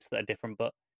little bits that are different,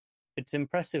 but it's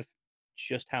impressive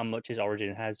just how much his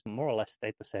origin has more or less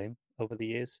stayed the same over the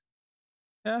years.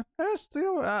 Yeah, I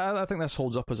think this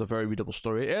holds up as a very readable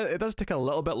story. It does take a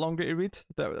little bit longer to read,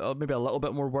 maybe a little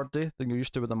bit more wordy than you're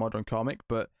used to with a modern comic,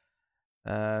 but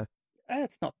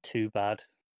it's not too bad.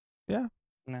 Yeah.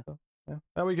 No. Yeah.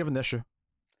 How are we giving this issue?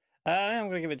 I'm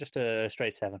going to give it just a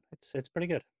straight 7. It's pretty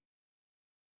good.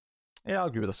 Yeah, I'll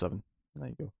agree with a 7. There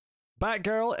you go.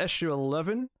 Batgirl issue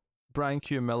 11. Brian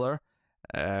Q. Miller,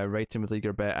 writing with Lee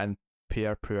Garbett and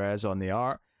Pierre Perez on the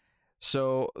art.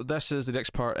 So this is the next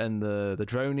part in the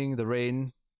drowning, the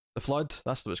rain, the flood.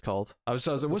 That's what it's called. I was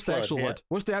like, what's the actual word?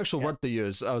 What's the actual word they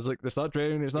use? I was like, it's not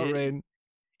drowning, it's not rain.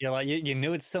 You're like, you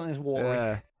knew it's something's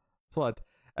water. Flood.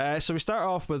 So we start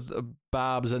off with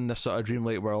Babs in this sort of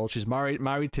dreamlike world. She's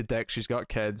married to Dick. She's got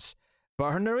kids,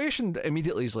 but her narration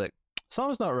immediately is like,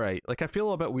 something's not right. Like I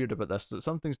feel a bit weird about this. That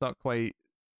something's not quite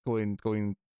going.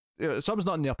 Something's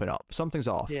not in the up and up. Something's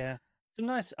off. Yeah, some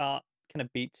nice art kind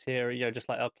of beats here. Just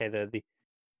like okay,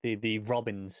 the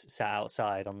robins sat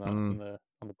outside on the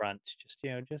branch. Just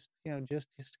there's it's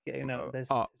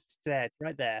there, it's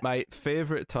right there. My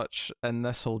favorite touch in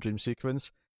this whole dream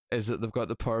sequence is that they've got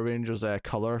the Power Rangers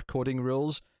color coding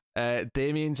rules.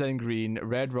 Damien's in green,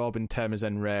 Red Robin Tim is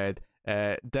in red,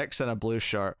 Dick's in a blue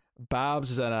shirt,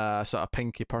 Babs is in a sort of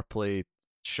pinky purpley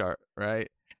shirt, right?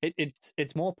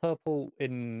 It's more purple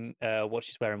in what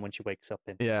she's wearing when she wakes up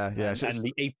in. Yeah. And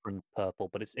the apron's purple,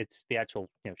 but it's the actual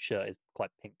shirt is quite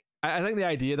pink. I think the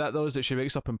idea that though is that she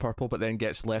wakes up in purple, but then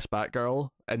gets less Batgirl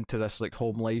into this like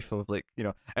home life of like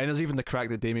and there's even the crack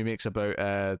that Damien makes about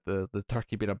the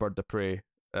turkey being a bird of prey.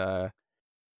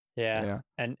 Yeah.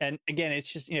 And again,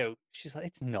 it's just she's like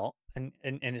it's not, and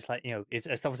it's like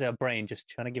it's obviously her brain just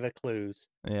trying to give her clues.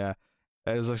 Yeah.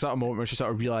 There's like that moment where she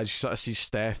sort of realizes she sort of sees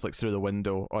Steph like through the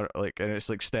window, or like, and it's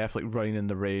like Steph like running in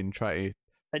the rain trying to.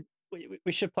 And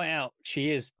we should point out she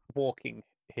is walking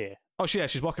here. Oh,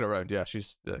 she's walking around. Yeah,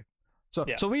 she's.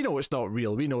 So we know it's not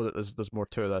real. We know that there's more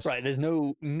to this. Right. There's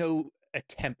no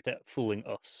attempt at fooling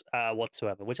us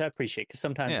whatsoever, which I appreciate because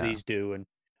sometimes these do, and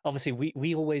obviously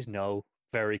we always know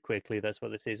very quickly that's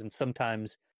what this is, and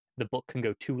sometimes the book can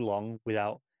go too long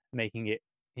without making it.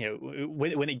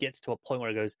 When it gets to a point where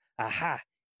it goes, aha,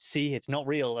 see, it's not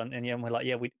real, and we're like,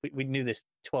 we knew this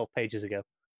 12 pages ago.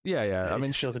 Yeah. I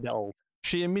mean, she feels a bit old.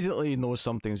 She immediately knows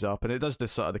something's up, and it does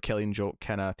this sort of the killing joke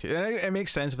kind of. It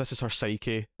makes sense if this is her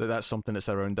psyche that's something that's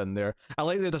around in there. I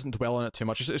like that it doesn't dwell on it too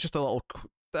much. It's just a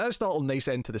little nice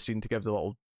end to the scene to give the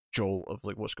little jolt of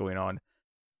like what's going on.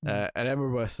 And then we're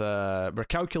with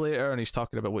Calculator, and he's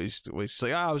talking about what he's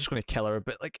like. I was just going to kill her,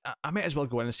 but like I might as well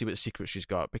go in and see what secret she's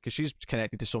got because she's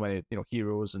connected to so many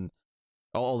heroes and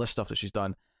all this stuff that she's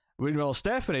done. Meanwhile,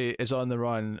 Stephanie is on the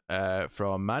run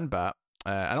from Man-Bat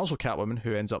and also Catwoman,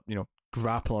 who ends up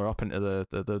grappling her up into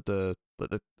the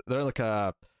they're like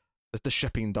a the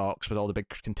shipping docks with all the big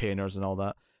containers and all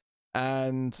that.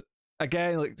 And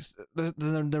again, like the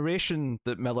narration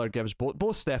that Miller gives,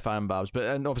 both Steph and Babs,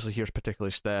 and obviously here's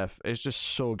particularly Steph, is just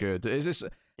so good. It's just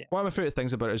one of my favorite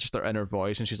things about it is just her inner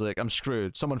voice, and she's like, "I'm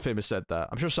screwed." Someone famous said that.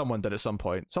 I'm sure someone did at some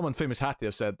point. Someone famous had to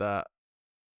have said that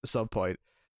at some point.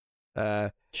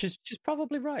 She's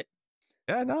probably right.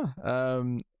 Yeah,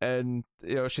 no. And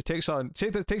she takes down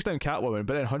Catwoman,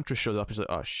 but then Huntress shows up. He's like,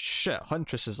 "Oh shit!"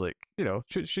 Huntress is like,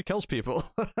 she kills people.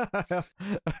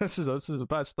 This is a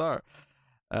bad start.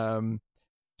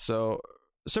 So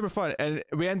super fun, and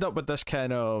we end up with this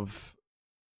kind of,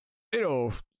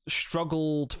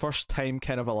 struggled first time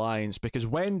kind of alliance, because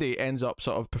Wendy ends up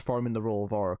sort of performing the role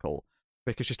of Oracle,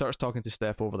 because she starts talking to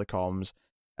Steph over the comms.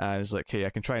 And it's like, hey,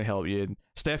 I can try and help you. And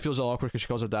Steph feels all awkward because she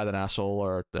calls her dad an asshole,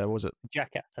 or what was it?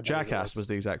 Jackass. Jackass was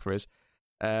the exact phrase.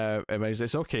 And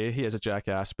it's okay, he is a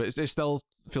jackass, but it still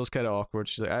feels kind of awkward.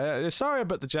 She's like, sorry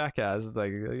about the jackass.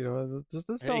 Like,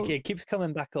 it keeps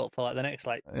coming back up for like the next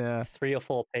 3 or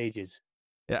 4 pages.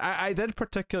 Yeah, I did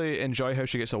particularly enjoy how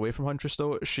she gets away from Huntress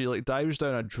though. She like dives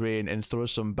down a drain and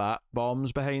throws some bat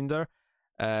bombs behind her,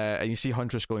 and you see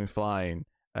Huntress going flying.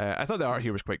 I thought the art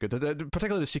here was quite good,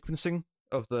 particularly the sequencing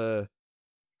of the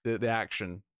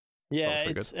action. Yeah,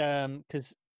 it's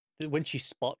because when she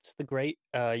spots the grate,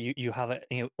 you have it,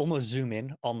 almost zoom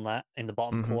in on that in the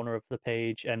bottom corner of the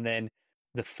page, and then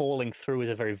the falling through is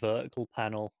a very vertical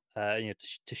panel,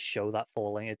 to show that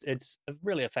falling. It's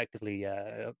really effectively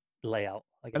layout.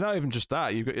 I guess. And not even just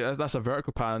that, that's a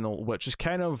vertical panel which is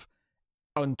kind of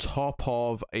on top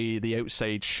of the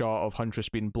outside shot of Huntress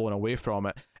being blown away from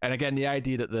it. And again, the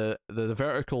idea that the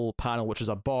vertical panel, which is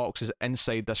a box, is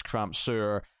inside this cramped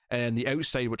sewer, and the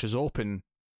outside, which is open,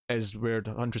 is where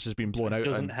Huntress has been blown out. It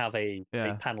doesn't have a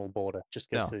panel border, just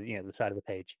goes to the side of the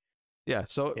page. Yeah,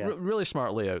 so really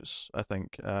smart layouts, I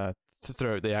think,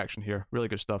 throughout the action here. Really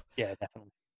good stuff. Yeah,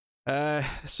 definitely.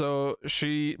 So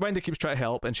Wendy keeps trying to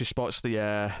help, and she spots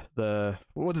I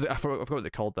forgot what they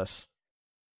called this.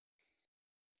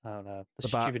 I don't know. The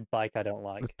stupid bike I don't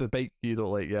like. The bike you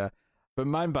don't like, yeah. But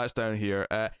Man-Bat's down here.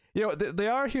 They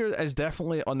are here is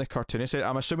definitely on the cartoony side.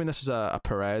 I'm assuming this is a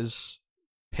Perez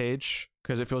page,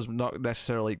 because it feels not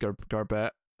necessarily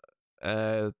Garbett,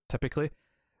 typically.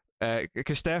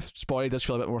 Because Steph's body does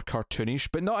feel a bit more cartoonish,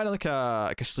 but not in like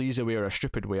a sleazy way or a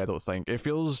stupid way, I don't think. It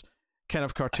feels kind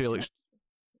of cartoony.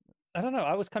 I don't know.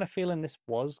 I was kind of feeling this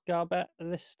was Garbett,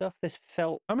 this stuff. This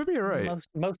felt maybe you're right.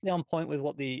 Mostly on point with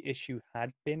what the issue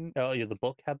had been, or the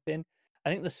book had been. I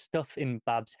think the stuff in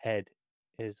Bab's head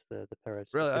is the Perez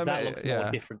stuff, because that looks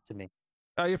more different to me.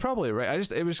 You're probably right.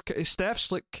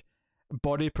 Steph's like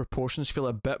body proportions feel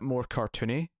a bit more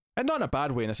cartoony, and not in a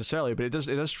bad way necessarily, but it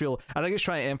does feel. I think it's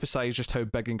trying to emphasize just how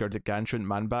big and gargantuan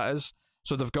Man-Bat is.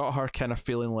 So they've got her kind of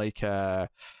feeling like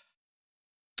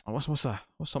what's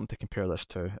something to compare this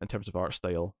to in terms of art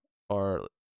style or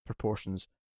proportions?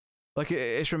 Like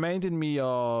it's reminding me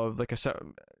of like a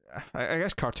certain, I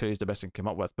guess cartoon is the best thing to come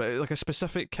up with, but like a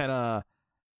specific kind of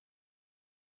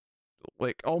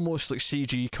like almost like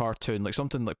CG cartoon, like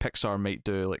something like Pixar might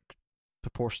do, like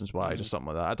proportions wise or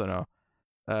something like that. I don't know.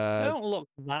 They don't look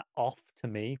that off to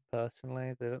me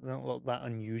personally. They don't look that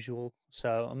unusual,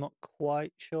 so I'm not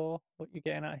quite sure what you're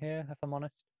getting at here, if I'm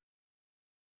honest.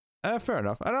 Fair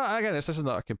enough. Again, this is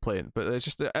not a complaint, but it's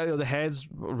just the head's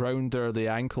rounder, the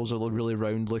ankles are really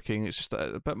round looking. It's just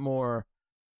a bit more,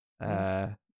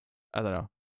 I don't know,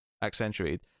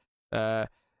 accentuated. So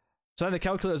then the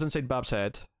calculator's inside Bab's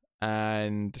head,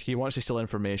 and he wants to steal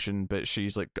information, but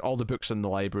she's like, all the books in the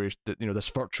library, this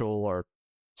virtual or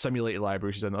simulated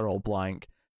library she's in are all blank.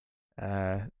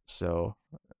 So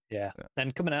yeah,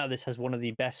 and coming out of this has one of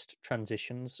the best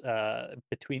transitions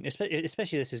between,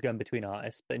 especially this is going between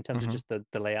artists, but in terms of just the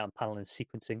layout and panel and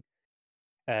sequencing.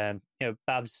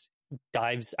 Babs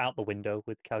dives out the window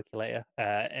with the calculator,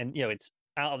 and it's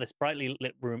out of this brightly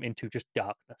lit room into just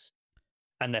darkness,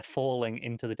 and they're falling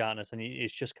into the darkness, and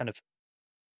it's just kind of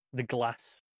the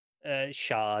glass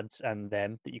shards and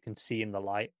them that you can see in the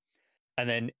light. And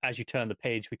then as you turn the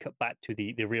page, we cut back to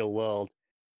the real world,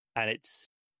 and it's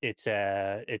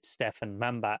Steph and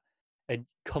Man-Bat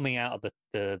coming out of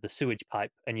the sewage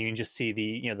pipe, and you can just see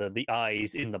the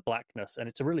eyes in the blackness, and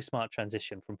it's a really smart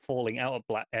transition from falling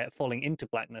into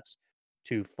blackness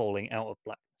to falling out of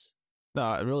blackness.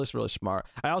 No, really smart.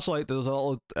 I also like there's a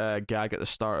little gag at the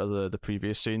start of the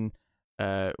previous scene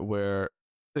where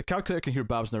the calculator can hear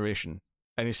Bab's narration,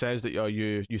 and he says that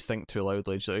you think too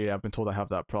loudly. So yeah, I've been told I have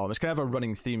that problem. It's kind of a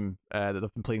running theme that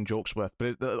they've been playing jokes with,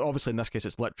 but obviously in this case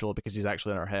it's literal because he's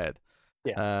actually in her head.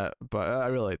 Yeah. But I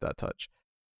really like that touch.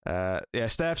 Yeah,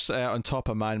 Steph's on top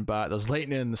of Man Bat. There's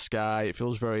lightning in the sky. It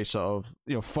feels very sort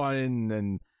of fun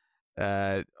and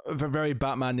very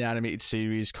Batman the animated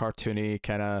series, cartoony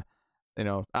kind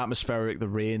of atmospheric. The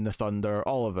rain, the thunder,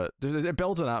 all of it. It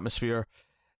builds an atmosphere.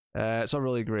 It's all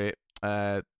really great.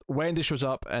 Wendy shows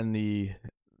up in the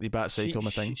Bat Cycle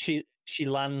thing. She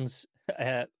lands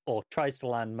or tries to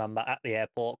land Man Bat at the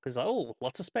airport because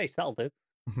lots of space, that'll do.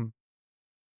 Mm-hmm.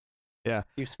 Yeah,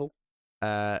 useful.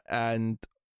 And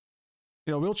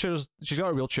wheelchairs. She's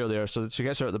got a wheelchair there, so she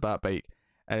gets her at the Bat bike,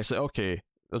 and it's like, okay,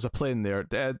 there's a plane there.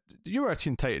 You were a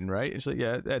Teen Titan, right? It's like,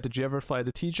 yeah. Did you ever fly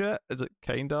the T-Jet? Is it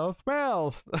kind of?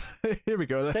 Well, here we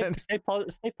go then. Stay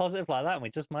positive like that, and we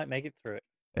just might make it through it.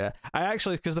 Yeah, I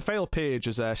actually, because the final page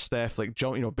is Steph like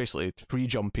basically free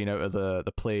jumping out of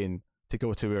the plane to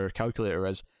go to where her calculator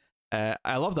is.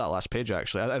 I love that last page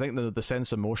actually. I think the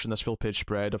sense of motion, this full page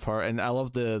spread of her, and I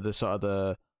love the sort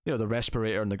of the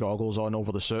respirator and the goggles on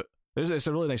over the suit. It's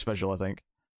a really nice visual, I think.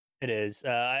 It is.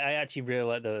 I actually really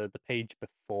like the page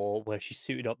before where she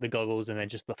suited up the goggles and then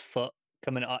just the foot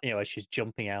coming up, as she's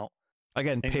jumping out.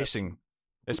 Again, pacing.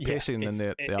 It's pacing in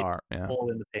the art. Yeah, all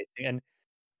in the pacing. And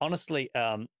honestly,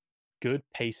 good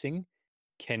pacing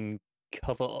can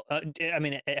cover. I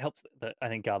mean, it helps that I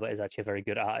think Garbutt is actually a very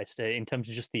good artist in terms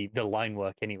of just the line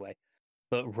work anyway.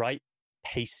 But right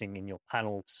pacing in your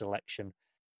panel selection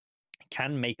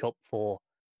can make up for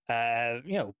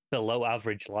below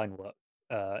average line work.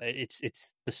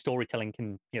 It's the storytelling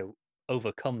can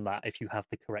overcome that if you have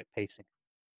the correct pacing.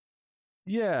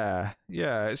 Yeah.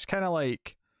 It's kind of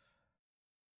like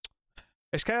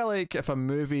if a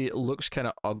movie looks kind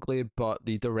of ugly, but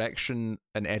the direction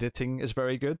and editing is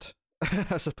very good.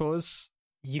 I suppose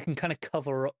you can kind of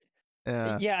cover up.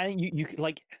 Yeah, and you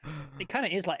like it kind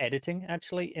of is like editing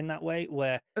actually in that way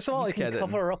where it's a lot you can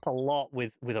cover up a lot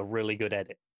with a really good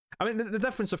edit. I mean, the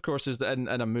difference, of course, is that in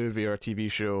a movie or a TV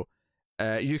show,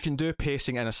 you can do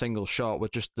pacing in a single shot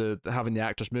with just having the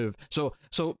actors move. So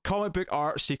comic book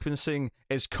art sequencing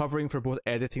is covering for both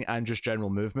editing and just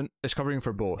general movement. It's covering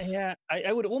for both. Yeah,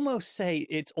 I would almost say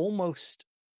it's almost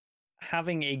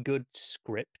having a good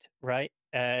script, right?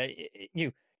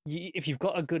 You if you've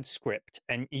got a good script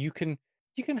and you can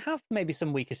have maybe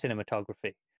some weaker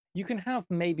cinematography. You can have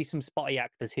maybe some spotty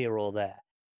actors here or there.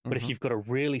 But if you've got a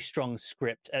really strong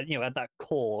script, at that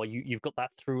core, you've got that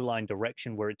through line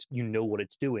direction where it's what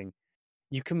it's doing.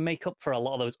 You can make up for a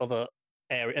lot of those other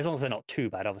areas, as long as they're not too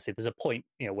bad. Obviously, there's a point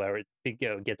where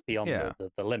it gets beyond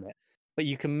the limit, but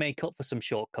you can make up for some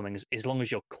shortcomings as long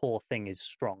as your core thing is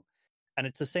strong. And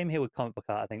it's the same here with comic book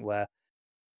art, I think, where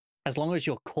as long as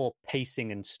your core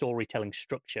pacing and storytelling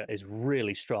structure is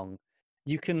really strong,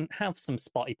 you can have some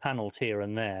spotty panels here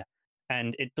and there.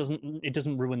 And it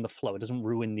doesn't ruin the flow. It doesn't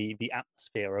ruin the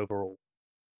atmosphere overall.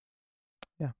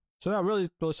 Yeah. So I really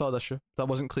saw this issue. That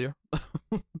wasn't clear.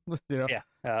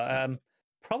 Yeah.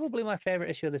 Probably my favorite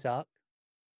issue of this arc.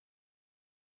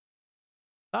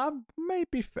 That may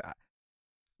be fair.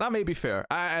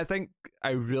 I think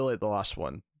I really like the last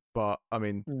one, but I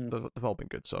mean they've all been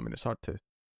good. So I mean it's hard to.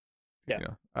 Yeah.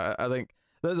 I think.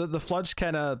 The Flood's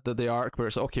kind of the arc where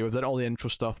it's okay, we've done all the intro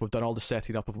stuff, we've done all the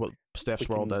setting up of what Steph's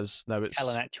world is. Now it's tell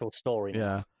an actual story.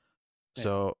 Yeah.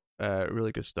 So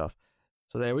really good stuff.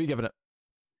 So there, what are you giving it?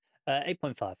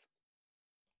 8.5.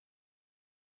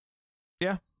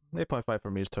 Yeah, 8.5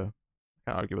 for me too.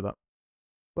 Can't argue with that.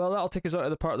 Well, that'll take us out of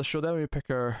the part of the show then. We pick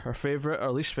our favourite,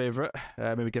 our least favourite.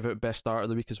 Maybe give it best art of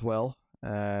the week as well.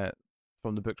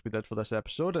 From the books we did for this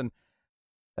episode.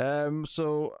 And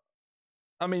so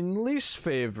I mean, least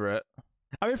favorite.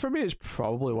 I mean, for me, it's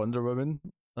probably Wonder Woman.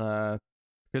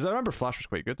 Because I remember Flash was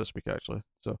quite good this week, actually.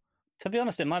 So, to be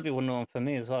honest, it might be Wonder Woman for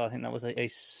me as well. I think that was a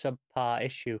subpar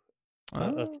issue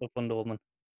of Wonder Woman.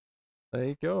 There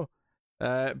you go.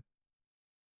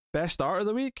 Best art of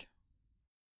the week.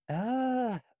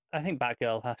 I think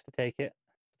Batgirl has to take it.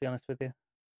 To be honest with you.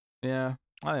 Yeah,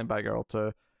 I think Batgirl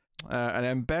too. And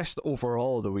then best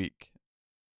overall of the week.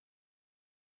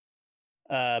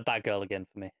 Batgirl again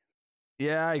for me.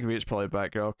 Yeah, I agree. It's probably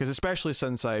Batgirl because especially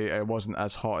since I wasn't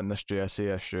as hot in this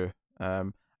JSA issue.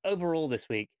 Overall, this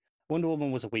week, Wonder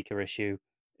Woman was a weaker issue.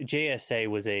 JSA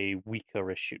was a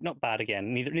weaker issue. Not bad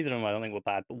again. Neither of them I don't think were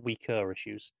bad, but weaker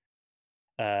issues.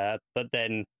 But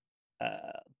then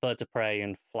Birds of Prey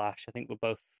and Flash I think were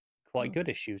both quite good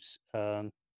issues. So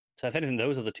if anything,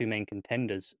 those are the two main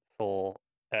contenders for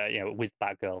with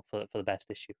Batgirl for the best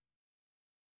issue.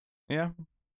 Yeah.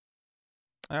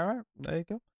 All right, there you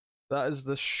go. That is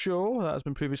the show that has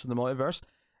been previously in the multiverse.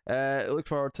 Look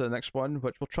forward to the next one,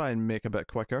 which we'll try and make a bit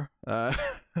quicker. The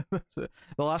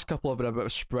last couple have been a bit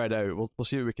spread out. We'll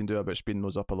see what we can do about speeding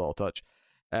those up a little touch.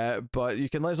 But you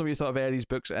can let us know what you thought of any of these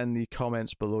books in the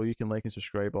comments below. You can like and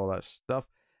subscribe, all that stuff.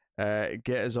 Get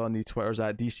us on the Twitters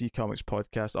at DC Comics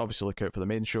Podcast. Obviously, look out for the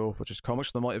main show, which is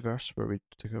Comics from the Multiverse, where we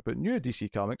talk about new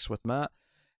DC Comics with Matt.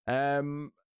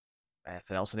 Anything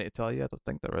else I need to tell you? I don't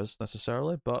think there is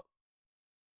necessarily, but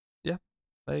yeah,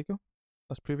 there you go.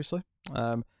 That's previously.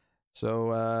 I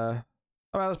should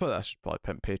probably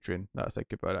pimp Patreon. Now I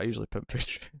think about it. I usually pimp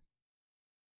Patreon.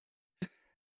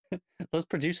 Those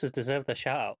producers deserve their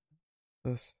shout out.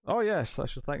 Oh yes, I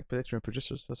should thank Patreon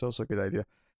producers. That's also a good idea.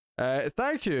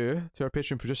 Thank you to our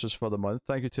Patreon producers for the month.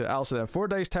 Thank you to Alison M.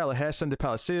 Fordyce, Tyler Hess, Cindy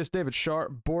Palacios, David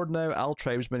Sharp, Board Now, Al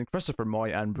Tribesman, Christopher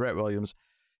Moy, and Brett Williams.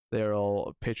 They're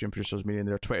all Patreon producers, meaning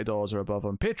they're $20 or above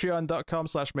on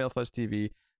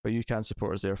patreon.com/MailFuzzTV, but you can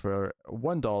support us there for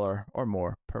 $1 or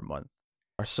more per month.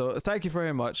 So thank you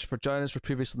very much for joining us for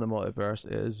Previously in the Multiverse.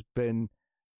 It has been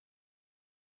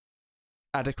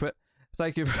adequate.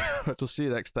 Thank you very much. We'll see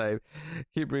you next time.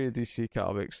 Keep reading DC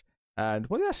Comics. And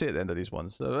what did I say at the end of these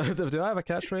ones? Do I have a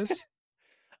catchphrase?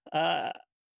 I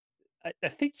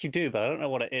think you do, but I don't know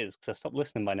what it is because I stopped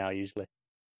listening by now usually.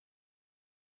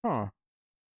 Huh.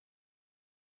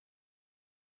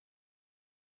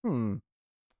 This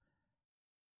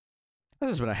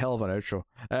has been a hell of an outro.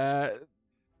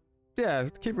 Yeah,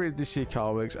 keep reading DC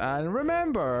Comics and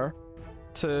remember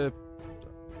to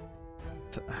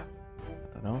I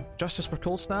don't know, justice for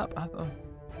Cold Snap? I don't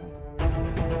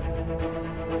know.